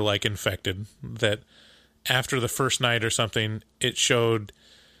clothes were like infected, that after the first night or something, it showed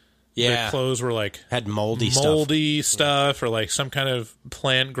their clothes were like had moldy stuff or like some kind of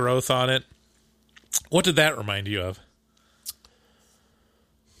plant growth on it. What did that remind you of?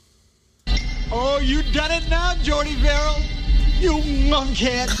 Oh, you done it now, Jordy Verrill? You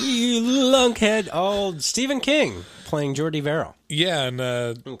lunkhead. You lunkhead. Oh, Stephen King playing Jordy Verrill. Yeah, in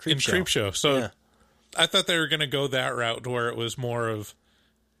Creepshow. So yeah. I thought they were going to go that route to where it was more of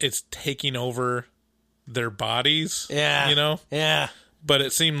it's taking over their bodies. Yeah. You know? Yeah. But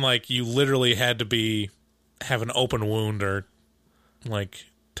it seemed like you literally had to have an open wound or like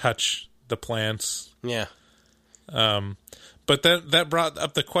touch the plants. Yeah. But that brought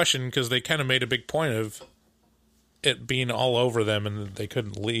up the question because they kind of made a big point of it being all over them and that they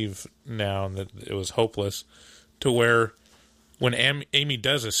couldn't leave now and that it was hopeless, to where when Amy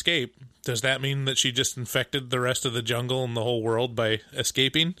does escape, does that mean that she just infected the rest of the jungle and the whole world by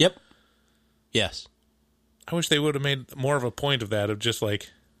escaping? Yep. Yes. I wish they would have made more of a point of that, of just like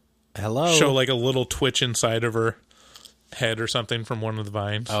hello, show like a little twitch inside of her head or something from one of the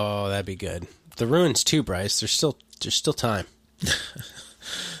vines. Oh, that'd be good. The ruins too, Bryce. There's still time.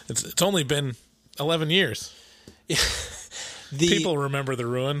 It's only been 11 years. People remember the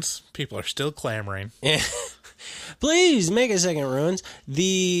ruins. People are still clamoring. Yeah. Please make a second ruins.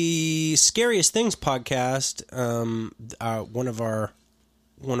 The Scariest Things podcast.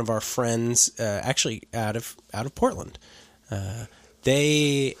 One of our friends, actually out of Portland.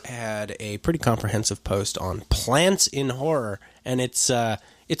 They had a pretty comprehensive post on plants in horror, and it's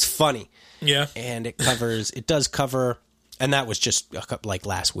funny. Yeah, and it does cover, and that was just like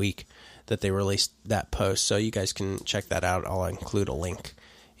last week that they released that post. So you guys can check that out. I'll include a link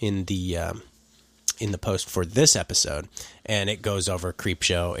in the post for this episode, and it goes over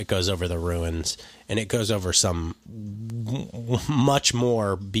Creepshow, it goes over the ruins, and it goes over some much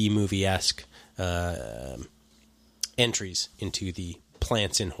more B-movie-esque entries into the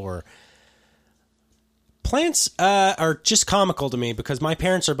plants in horror. Plants are just comical to me because my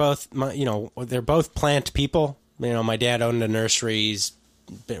parents are both, they're both plant people. You know, my dad owned a nursery. He's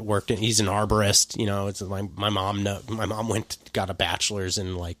an arborist. You know, it's like my mom got a bachelor's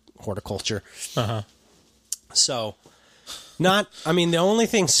in like horticulture. So, the only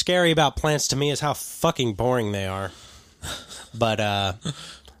thing scary about plants to me is how fucking boring they are. But,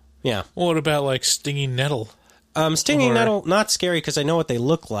 yeah. Well, what about like stinging nettle? Stinging nettle, not scary because I know what they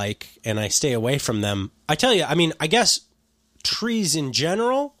look like and I stay away from them. I tell you, I guess trees in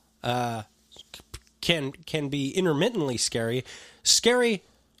general can be intermittently scary. Scary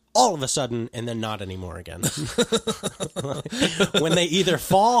all of a sudden and then not anymore again. When they either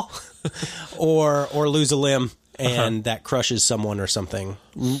fall or lose a limb and that crushes someone or something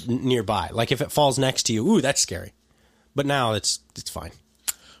nearby. Like if it falls next to you, ooh, that's scary. But now it's fine.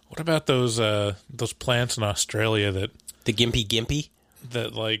 What about those plants in Australia that the gimpy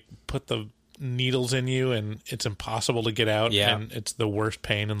that like put the needles in you and it's impossible to get out? Yeah. And it's the worst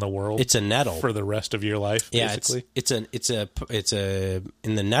pain in the world. It's a nettle for the rest of your life. Yeah, basically. It's a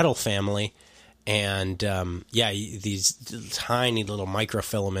in the nettle family, and these tiny little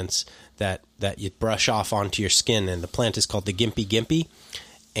microfilaments that you brush off onto your skin, and the plant is called the gimpy.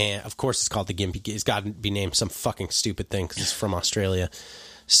 And of course, it's called the gimpy. It's got to be named some fucking stupid thing because it's from Australia.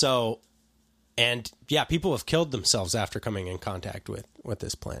 So, and yeah, people have killed themselves after coming in contact with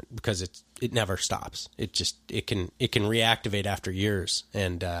this plant because it never stops. It can reactivate after years,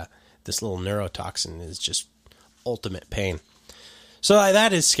 and this little neurotoxin is just ultimate pain. So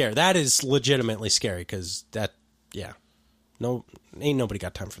that is scary. That is legitimately scary because ain't nobody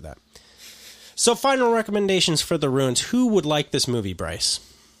got time for that. So, final recommendations for the ruins. Who would like this movie, Bryce?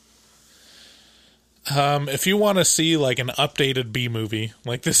 If you want to see like an updated B movie,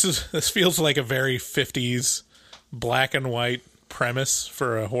 like this feels like a very 50s black and white premise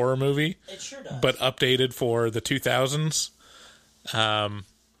for a horror movie. It sure does. But updated for the 2000s.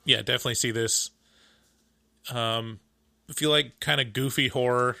 Yeah, definitely see this. If you like kind of goofy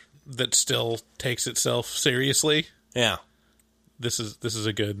horror that still takes itself seriously, yeah, this is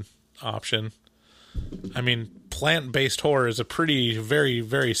a good option. I mean, plant-based horror is a very,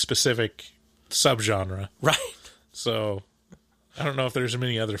 very specific subgenre, right? So I don't know if there's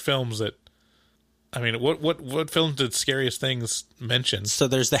many other films that. I mean, what films did Scariest Things mention? So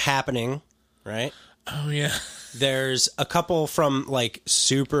there's The Happening, right? Oh yeah. There's a couple from like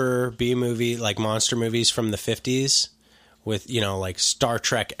super B movie, like monster movies from the 50s, with like Star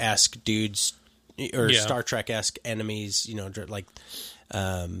Trek-esque dudes or Star Trek-esque enemies. Like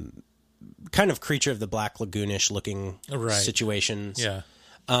kind of Creature of the Black Lagoon-ish looking situations. Yeah.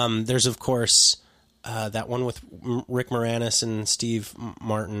 There's, of course, that one with Rick Moranis and Steve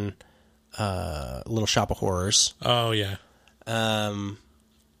Martin. Little Shop of Horrors. Oh, yeah.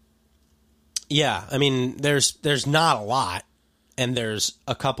 Yeah, I mean, there's not a lot, and there's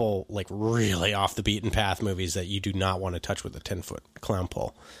a couple, like, really off-the-beaten path movies that you do not want to touch with a 10-foot clown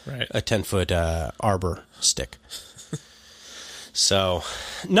pole. Right. A 10-foot arbor stick. So,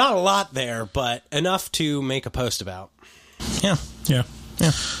 not a lot there, but enough to make a post about. Yeah.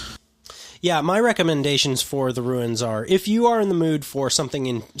 Yeah, my recommendations for The Ruins are, if you are in the mood for something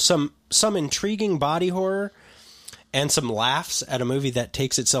in some intriguing body horror and some laughs at a movie that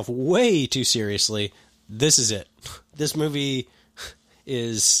takes itself way too seriously, this is it. This movie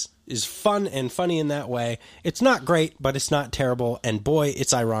is fun and funny in that way. It's not great, but it's not terrible, and boy,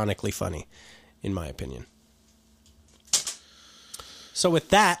 it's ironically funny, in my opinion. So with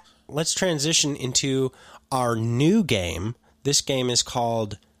that, let's transition into our new game. This game is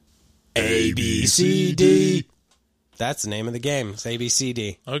called ABCD. That's the name of the game. It's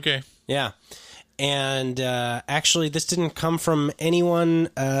ABCD. Okay. Yeah. And actually, this didn't come from anyone.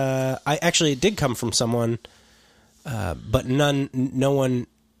 It did come from someone, but no one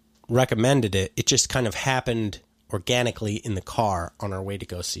recommended it. It just kind of happened organically in the car on our way to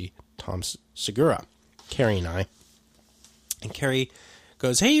go see Tom Segura, Carrie and I. And Carrie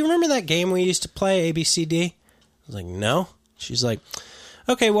goes, "Hey, you remember that game we used to play, ABCD?" I was like, "No." She's like,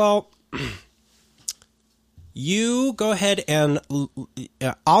 "Okay, well, you go ahead and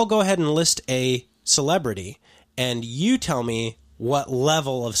I'll go ahead and list a celebrity, and you tell me what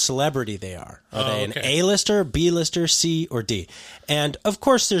level of celebrity they are. Are they an A-lister, B-lister, C, or D?" And of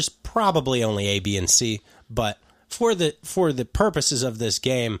course, there's probably only A, B, and C, but for the purposes of this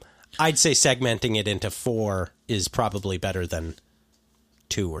game, I'd say segmenting it into 4 is probably better than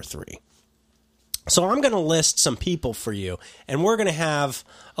 2 or 3. So I'm going to list some people for you, and we're going to have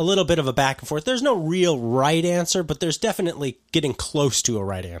a little bit of a back and forth. There's no real right answer, but there's definitely getting close to a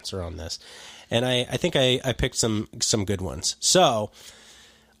right answer on this. And I think I picked some good ones. So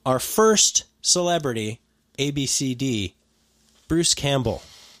our first celebrity, ABCD, Bruce Campbell.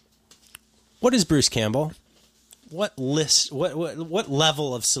 What is Bruce Campbell? What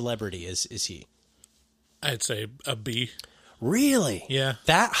level of celebrity is he? I'd say a B. Really? Yeah.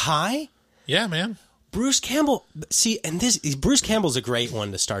 That high? Yeah, man. Bruce Campbell. See, and Bruce Campbell's a great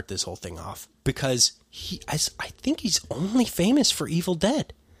one to start this whole thing off because I think he's only famous for Evil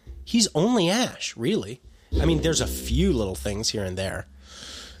Dead. He's only Ash, really. I mean, there's a few little things here and there.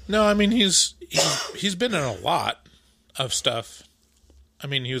 No, I mean he's been in a lot of stuff. I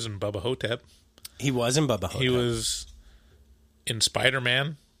mean, he was in Bubba Hotep. He was in Bubba Hotep. He was in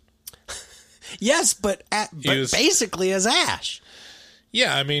Spider-Man. Yes, but basically as Ash.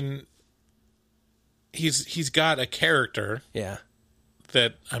 Yeah, I mean, he's got a character. Yeah.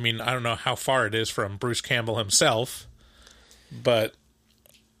 That, I mean, I don't know how far it is from Bruce Campbell himself, but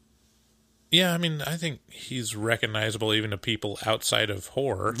yeah, I mean, I think he's recognizable even to people outside of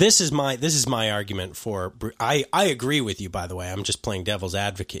horror. This is my argument for. I agree with you, by the way. I'm just playing devil's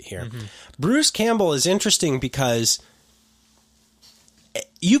advocate here. Mm-hmm. Bruce Campbell is interesting because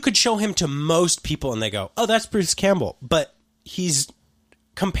you could show him to most people and they go, "Oh, that's Bruce Campbell," but he's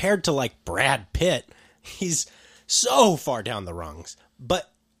compared to like Brad Pitt, he's so far down the rungs. But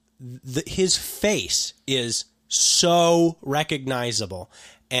his face is so recognizable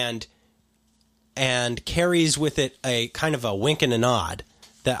and carries with it a kind of a wink and a nod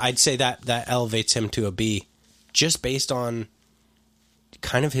that I'd say that elevates him to a B, just based on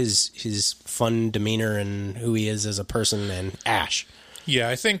kind of his fun demeanor and who he is as a person and Ash. Yeah,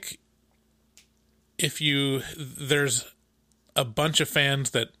 I think there's a bunch of fans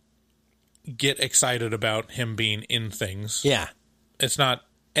that get excited about him being in things. Yeah. It's not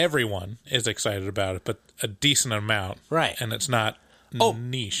everyone is excited about it, but a decent amount. Right. And it's not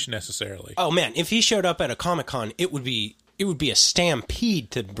niche necessarily. Oh man, if he showed up at a Comic-Con, it would be a stampede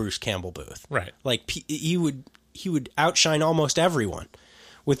to the Bruce Campbell booth. Right. Like he would outshine almost everyone,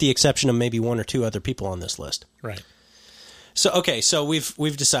 with the exception of maybe 1 or 2 other people on this list. Right. So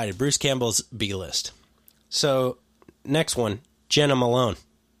we've decided Bruce Campbell's B list. So next one, Jenna Malone.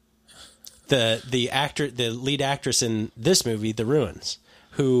 The lead actress in this movie, The Ruins,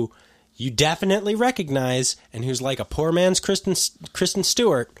 who you definitely recognize and who's like a poor man's Kristen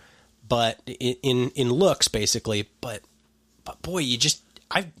Stewart, but in looks basically. But boy,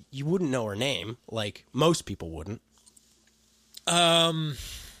 you wouldn't know her name, like most people wouldn't.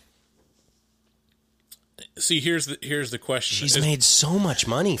 See, here's the question. She's made so much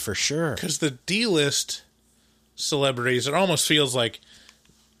money for sure. Because the D-list celebrities, it almost feels like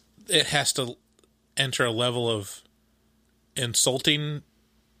it has to enter a level of insulting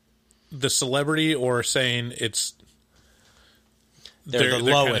the celebrity or saying it's they're the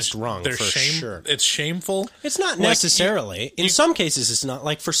lowest rung for sure. It's shameful. It's not necessarily. In some cases, it's not.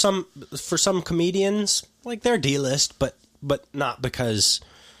 Like for some comedians, like they're D-list, but not because,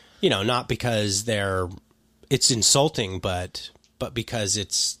 not because it's insulting, but because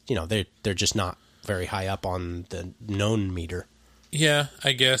it's, they're just not very high up on the known meter. Yeah,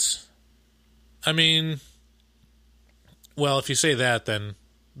 I guess. I mean, well, if you say that, then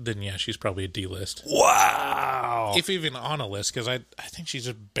yeah, she's probably a D-list. Wow. If even on a list, because I think she's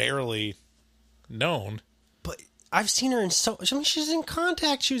just barely known. But I've seen her in she's in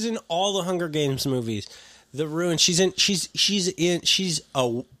Contact. She was in all the Hunger Games movies. The Ruin. She's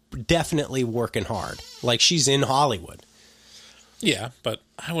definitely working hard. Like, she's in Hollywood. Yeah, but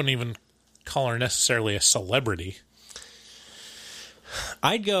I wouldn't even call her necessarily a celebrity.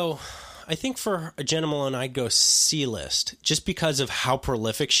 I think for Jenna Malone, I'd go C-list, just because of how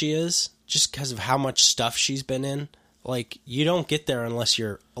prolific she is, just because of how much stuff she's been in. Like, you don't get there unless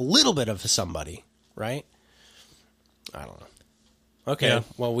you're a little bit of a somebody, right? I don't know. Okay, yeah.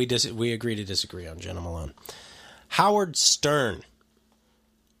 Well, we agree to disagree on Jenna Malone. Howard Stern.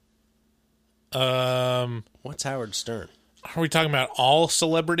 What's Howard Stern? Are we talking about all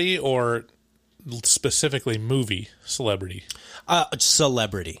celebrity or specifically movie celebrity?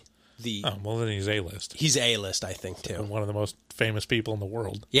 Celebrity. Well, then he's A-list. He's A-list, I think, too. One of the most famous people in the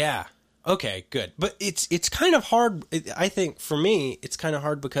world. Yeah. Okay, good. But it's kind of hard. I think, for me, it's kind of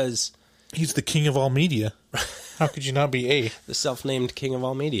hard because... He's the king of all media. How could you not be A? The self-named king of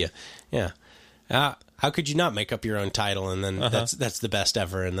all media. Yeah. How could you not make up your own title and then that's the best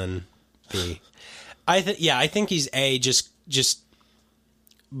ever and then B? I think he's A just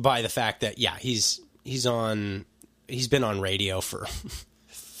by the fact that, yeah, he's been on radio for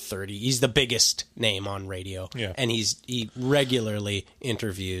 30. He's the biggest name on radio. Yeah. And he regularly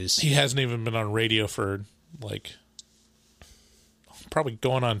interviews. He hasn't even been on radio for like probably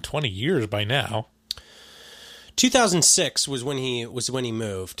going on 20 years by now. 2006 was when he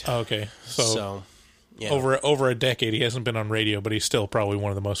moved. Oh, okay. So yeah. Over a decade he hasn't been on radio, but he's still probably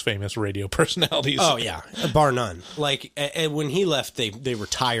one of the most famous radio personalities. Oh yeah, bar none. Like when he left, they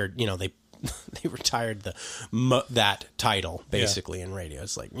retired. They retired that title basically in radio.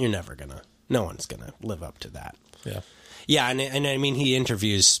 It's like no one's gonna live up to that. Yeah, yeah, and I mean he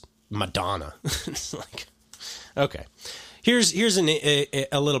interviews Madonna. It's like, okay, here's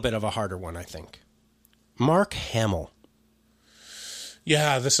a little bit of a harder one, I think. Mark Hamill.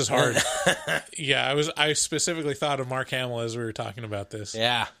 Yeah, this is hard. Yeah, I specifically thought of Mark Hamill as we were talking about this.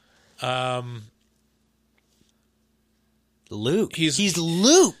 Yeah. Luke. He's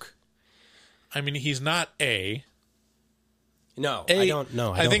Luke. I mean, he's not A. No, I don't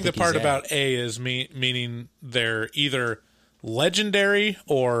know. I think the part about A is meaning they're either legendary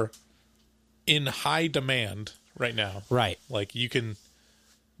or in high demand right now. Right. Like you can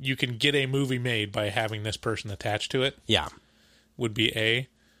get a movie made by having this person attached to it. Yeah. Would be A.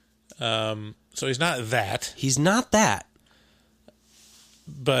 So he's not that. He's not that.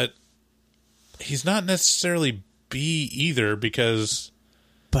 But he's not necessarily B either because...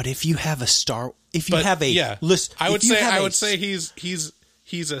 But if you have a star... If you have a... Yeah. List, I would say he's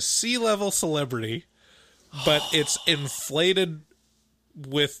a C-level celebrity, but it's inflated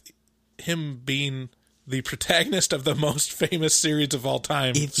with him being the protagonist of the most famous series of all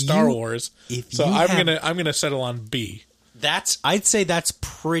time, Star Wars. So I'm gonna settle on B. I'd say that's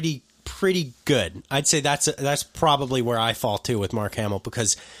pretty good. I'd say that's probably where I fall too with Mark Hamill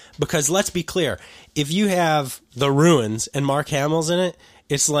because let's be clear, if you have The Ruins and Mark Hamill's in it,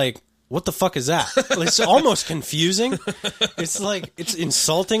 it's like, what the fuck is that? It's almost confusing. It's like it's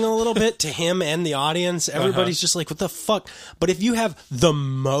insulting a little bit to him and the audience. Everybody's just like, what the fuck? But if you have the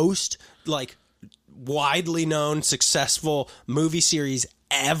most like widely known successful movie series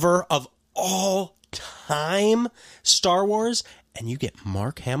ever of all time, Star Wars, and you get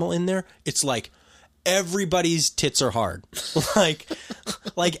Mark Hamill in there, it's like everybody's tits are hard.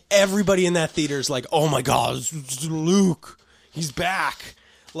 like everybody in that theater is like, oh my god, it's Luke, he's back.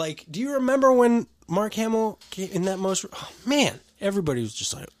 Like, do you remember when Mark Hamill came in that most... Oh, man, everybody was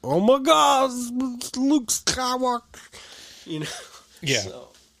just like, oh my god, it's Luke Skywalker. Yeah.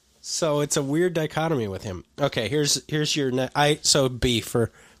 So it's a weird dichotomy with him. Okay, here's your... So B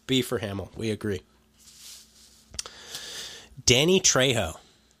for Hamill. We agree. Danny Trejo.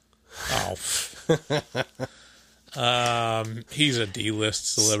 Oh. He's a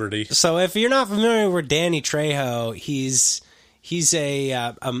D-list celebrity. So if you're not familiar with Danny Trejo, he's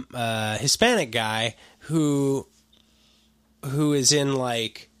a Hispanic guy who is in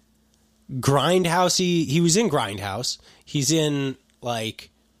like Grindhouse. He was in Grindhouse. He's in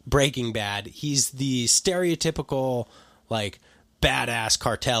like Breaking Bad. He's the stereotypical like badass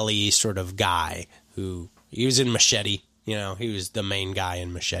cartel-y sort of guy who he was in Machete. You know, he was the main guy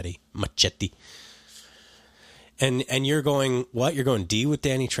in Machete. And you're going what? You're going D with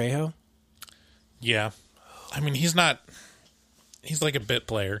Danny Trejo? Yeah, I mean he's not. He's like a bit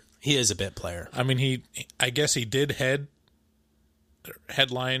player. He is a bit player. I mean I guess he did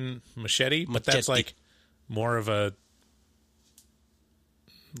headline Machete, but that's like more of a.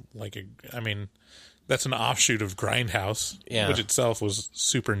 I mean, that's an offshoot of Grindhouse, which itself was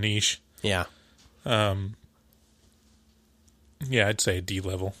super niche. Yeah. Yeah, I'd say D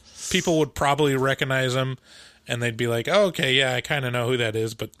level. People would probably recognize him, and they'd be like, "Oh, okay, yeah, I kind of know who that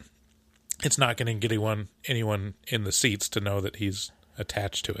is," but it's not going to get anyone in the seats to know that he's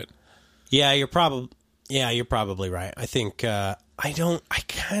attached to it. Yeah, you're probably right. I think I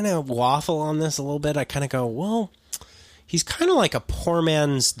kind of waffle on this a little bit. I kind of go, well, he's kind of like a poor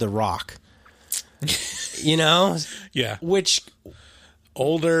man's The Rock. You know? Yeah. Which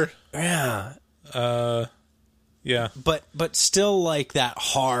older. Yeah. Yeah. But still like that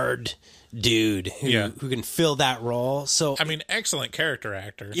hard dude who can fill that role. So I mean, excellent character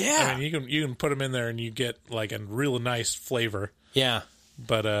actor. Yeah. I mean, you can put him in there and you get like a real nice flavor. Yeah.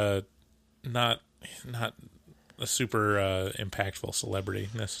 But not a super impactful celebrity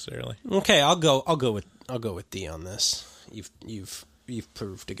necessarily. Okay, I'll go with D on this. You've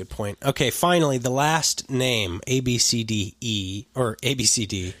proved a good point. Okay, finally the last name, ABCDE or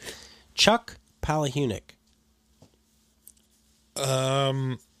ABCD, Chuck Palahniuk.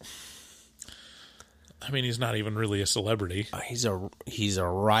 I mean, he's not even really a celebrity. He's a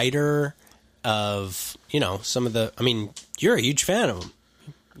writer of, some of the. I mean, you're a huge fan of him.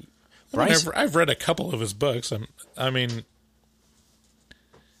 Bryce? I've read a couple of his books. I mean,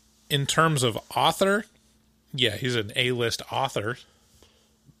 in terms of author, yeah, he's an A-list author.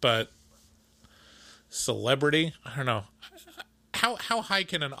 But celebrity, I don't know. How high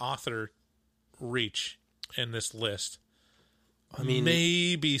can an author reach in this list? I mean,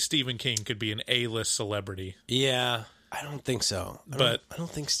 maybe Stephen King could be an A-list celebrity. Yeah, I don't think so. I don't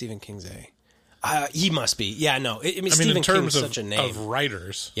think Stephen King's A. He must be. Yeah, no. I mean Stephen in terms King's such a name. Of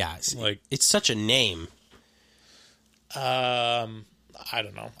writers. Yeah, it's such a name. I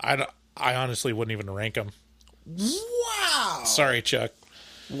don't know. I honestly wouldn't even rank him. Wow. Sorry, Chuck.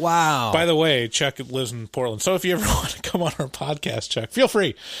 Wow. By the way, Chuck lives in Portland. So if you ever want to come on our podcast, Chuck, feel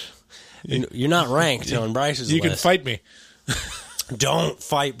free. You're not ranked on Bryce's list. You can fight me. Don't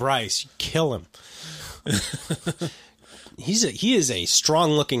fight Bryce. Kill him. He is a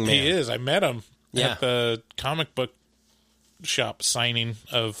strong-looking man. He is. I met him at the comic book shop signing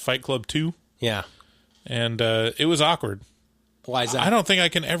of Fight Club 2. Yeah. And it was awkward. Why is that? I don't think I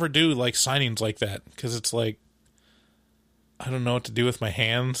can ever do like signings like that because it's like I don't know what to do with my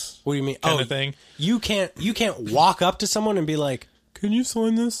hands. What do you mean? Kind of thing. You can't walk up to someone and be like, "Can you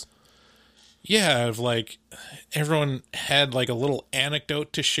sign this?" Yeah, of like everyone had like a little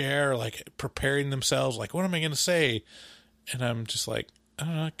anecdote to share, like preparing themselves, like what am I going to say? And I'm just like, I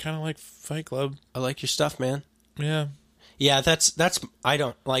don't know, kind of like Fight Club. I like your stuff, man. Yeah. Yeah, that's I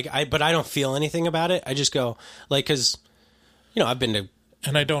don't like but I don't feel anything about it. I just go like cuz I've been to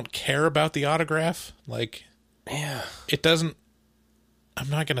and I don't care about the autograph. Like yeah. It doesn't I'm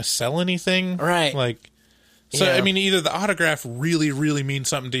not going to sell anything. Right. Like so, I mean, either the autograph really, really means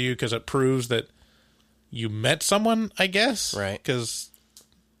something to you because it proves that you met someone, I guess. Right. Because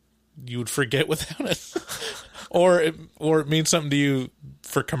you would forget without it. or it means something to you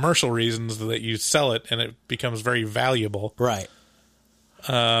for commercial reasons that you sell it and it becomes very valuable. Right.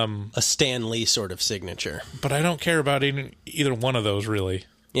 A Stan Lee sort of signature. But I don't care about either one of those, really.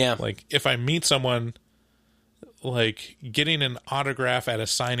 Yeah. Like, if I meet someone... Like, getting an autograph at a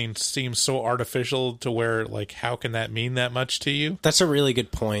signing seems so artificial to where, like, how can that mean that much to you? That's a really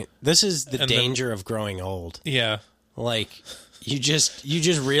good point. This is the danger of growing old. Yeah. Like, you just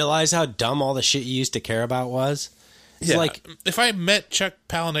realize how dumb all the shit you used to care about was. It's like... If I met Chuck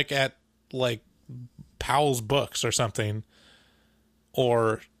Palahniuk at, like, Powell's Books or something,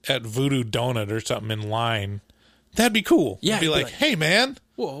 or at Voodoo Donut or something in line, that'd be cool. Yeah. I'd be like, hey, man.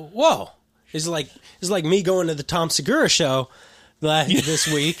 Whoa. It's like me going to the Tom Segura show this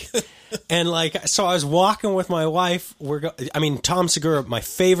week, and so I was walking with my wife. Tom Segura, my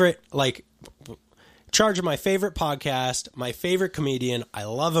favorite, charge of my favorite podcast, my favorite comedian. I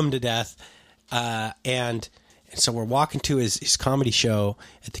love him to death, and so we're walking to his comedy show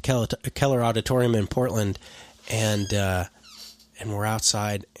at the Keller Auditorium in Portland, and we're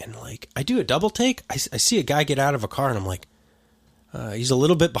outside, and I do a double take. I see a guy get out of a car, and I'm like. He's a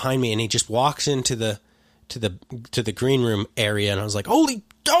little bit behind me, and he just walks into the green room area, and I was like, "Holy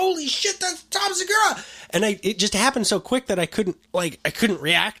holy shit, that's Tom Segura. And it just happened so quick that I couldn't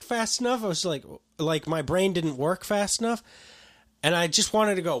react fast enough. I was like my brain didn't work fast enough. And I just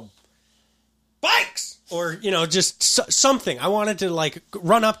wanted to go, bikes! Or, just something. I wanted to,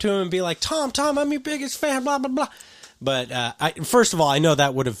 run up to him and be like, Tom, I'm your biggest fan, blah, blah, blah. But first of all, I know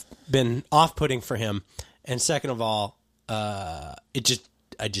that would have been off-putting for him. And second of all, I just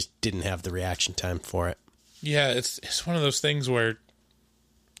didn't have the reaction time for it. Yeah, it's one of those things where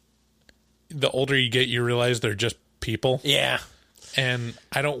the older you get, you realize they're just people. Yeah. And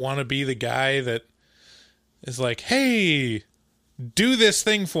I don't want to be the guy that is like, hey, do this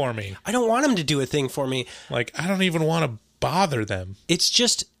thing for me. I don't want him to do a thing for me. Like, I don't even want to bother them. It's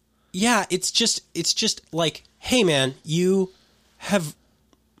just like, hey man, you have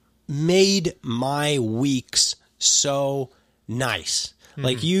made my weeks so nice. Mm-hmm.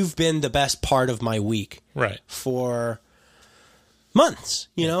 Like, you've been the best part of my week. Right. For months,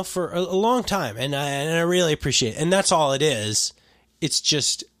 for a long time. And I really appreciate it. And that's all it is. It's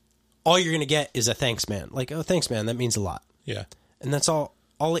just, all you're going to get is a thanks, man. Like, oh, thanks, man. That means a lot. Yeah. And that's all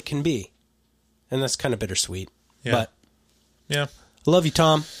it can be. And that's kind of bittersweet. Yeah. But yeah. Love you,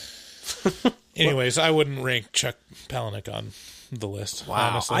 Tom. Anyways, I wouldn't rank Chuck Palahniuk on the list.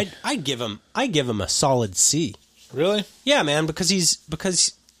 Wow. Honestly. I'd give him a solid C. Really? Yeah, man, because he's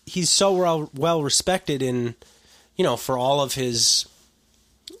so well respected in, for all of his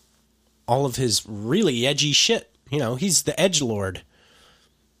really edgy shit. He's the edgelord,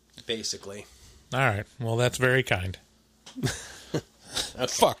 basically. All right. Well, that's very kind. Okay.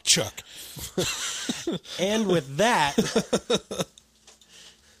 Fuck Chuck. And with that,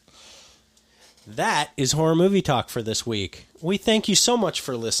 that is Horror Movie Talk for this week. We thank you so much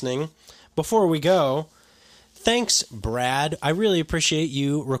for listening. Before we go, thanks, Brad. I really appreciate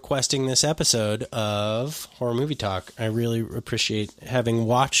you requesting this episode of Horror Movie Talk. I really appreciate having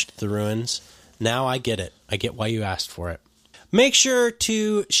watched The Ruins. Now I get it. I get why you asked for it. Make sure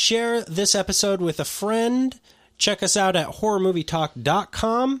to share this episode with a friend. Check us out at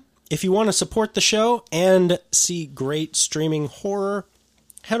horrormovietalk.com. If you want to support the show and see great streaming horror,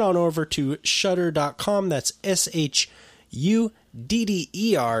 head on over to shudder.com. That's SHUDDER.com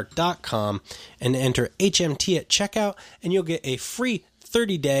and enter HMT at checkout, and you'll get a free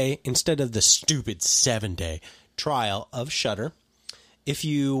 30-day instead of the stupid 7-day trial of Shudder. If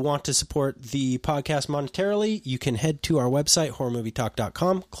you want to support the podcast monetarily, you can head to our website,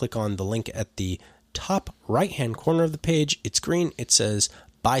 horrormovietalk.com, click on the link at the top right-hand corner of the page. It's green. It says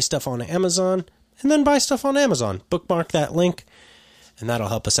buy stuff on Amazon, and then buy stuff on Amazon. Bookmark that link, and that'll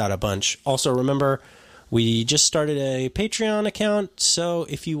help us out a bunch. Also, remember, we just started a Patreon account, so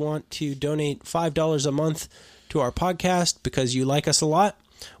if you want to donate $5 a month to our podcast because you like us a lot,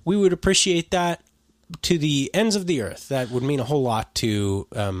 we would appreciate that to the ends of the earth. That would mean a whole lot to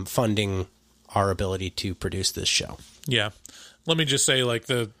funding our ability to produce this show. Yeah. Let me just say,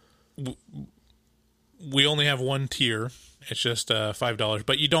 we only have one tier. It's just $5,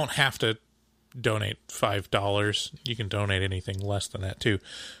 but you don't have to donate $5. You can donate anything less than that too.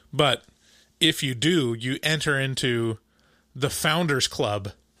 But if you do, you enter into the Founders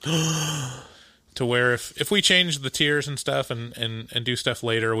Club to where if we change the tiers and stuff and do stuff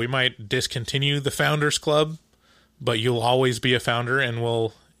later, we might discontinue the Founders Club, but you'll always be a founder, and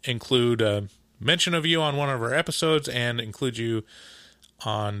we'll include a mention of you on one of our episodes and include you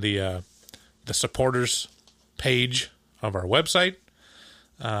on the supporters page of our website.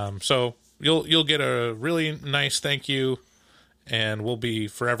 So you'll get a really nice thank you, and we'll be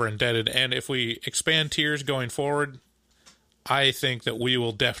forever indebted. And if we expand tiers going forward, I think that we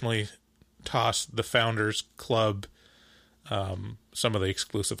will definitely toss the Founders Club some of the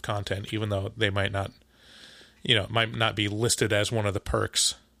exclusive content, even though they might not, might not be listed as one of the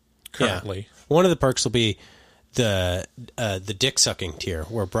perks currently. Yeah. One of the perks will be the dick sucking tier,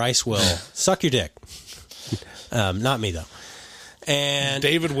 where Bryce will suck your dick. Not me though. And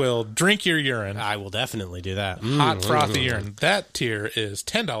David will drink your urine. I will definitely do that. Hot frothy urine. That tier is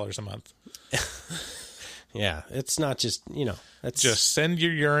 $10 a month. Yeah, it's not just, that's just send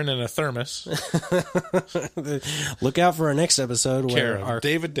your urine in a thermos. Look out for our next episode where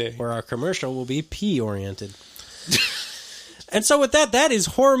our commercial will be pee oriented. And so with that is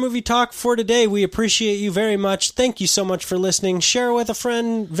Horror Movie Talk for today. We appreciate you very much. Thank you so much for listening. Share with a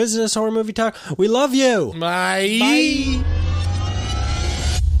friend. Visit us, Horror Movie Talk. We love you. Bye.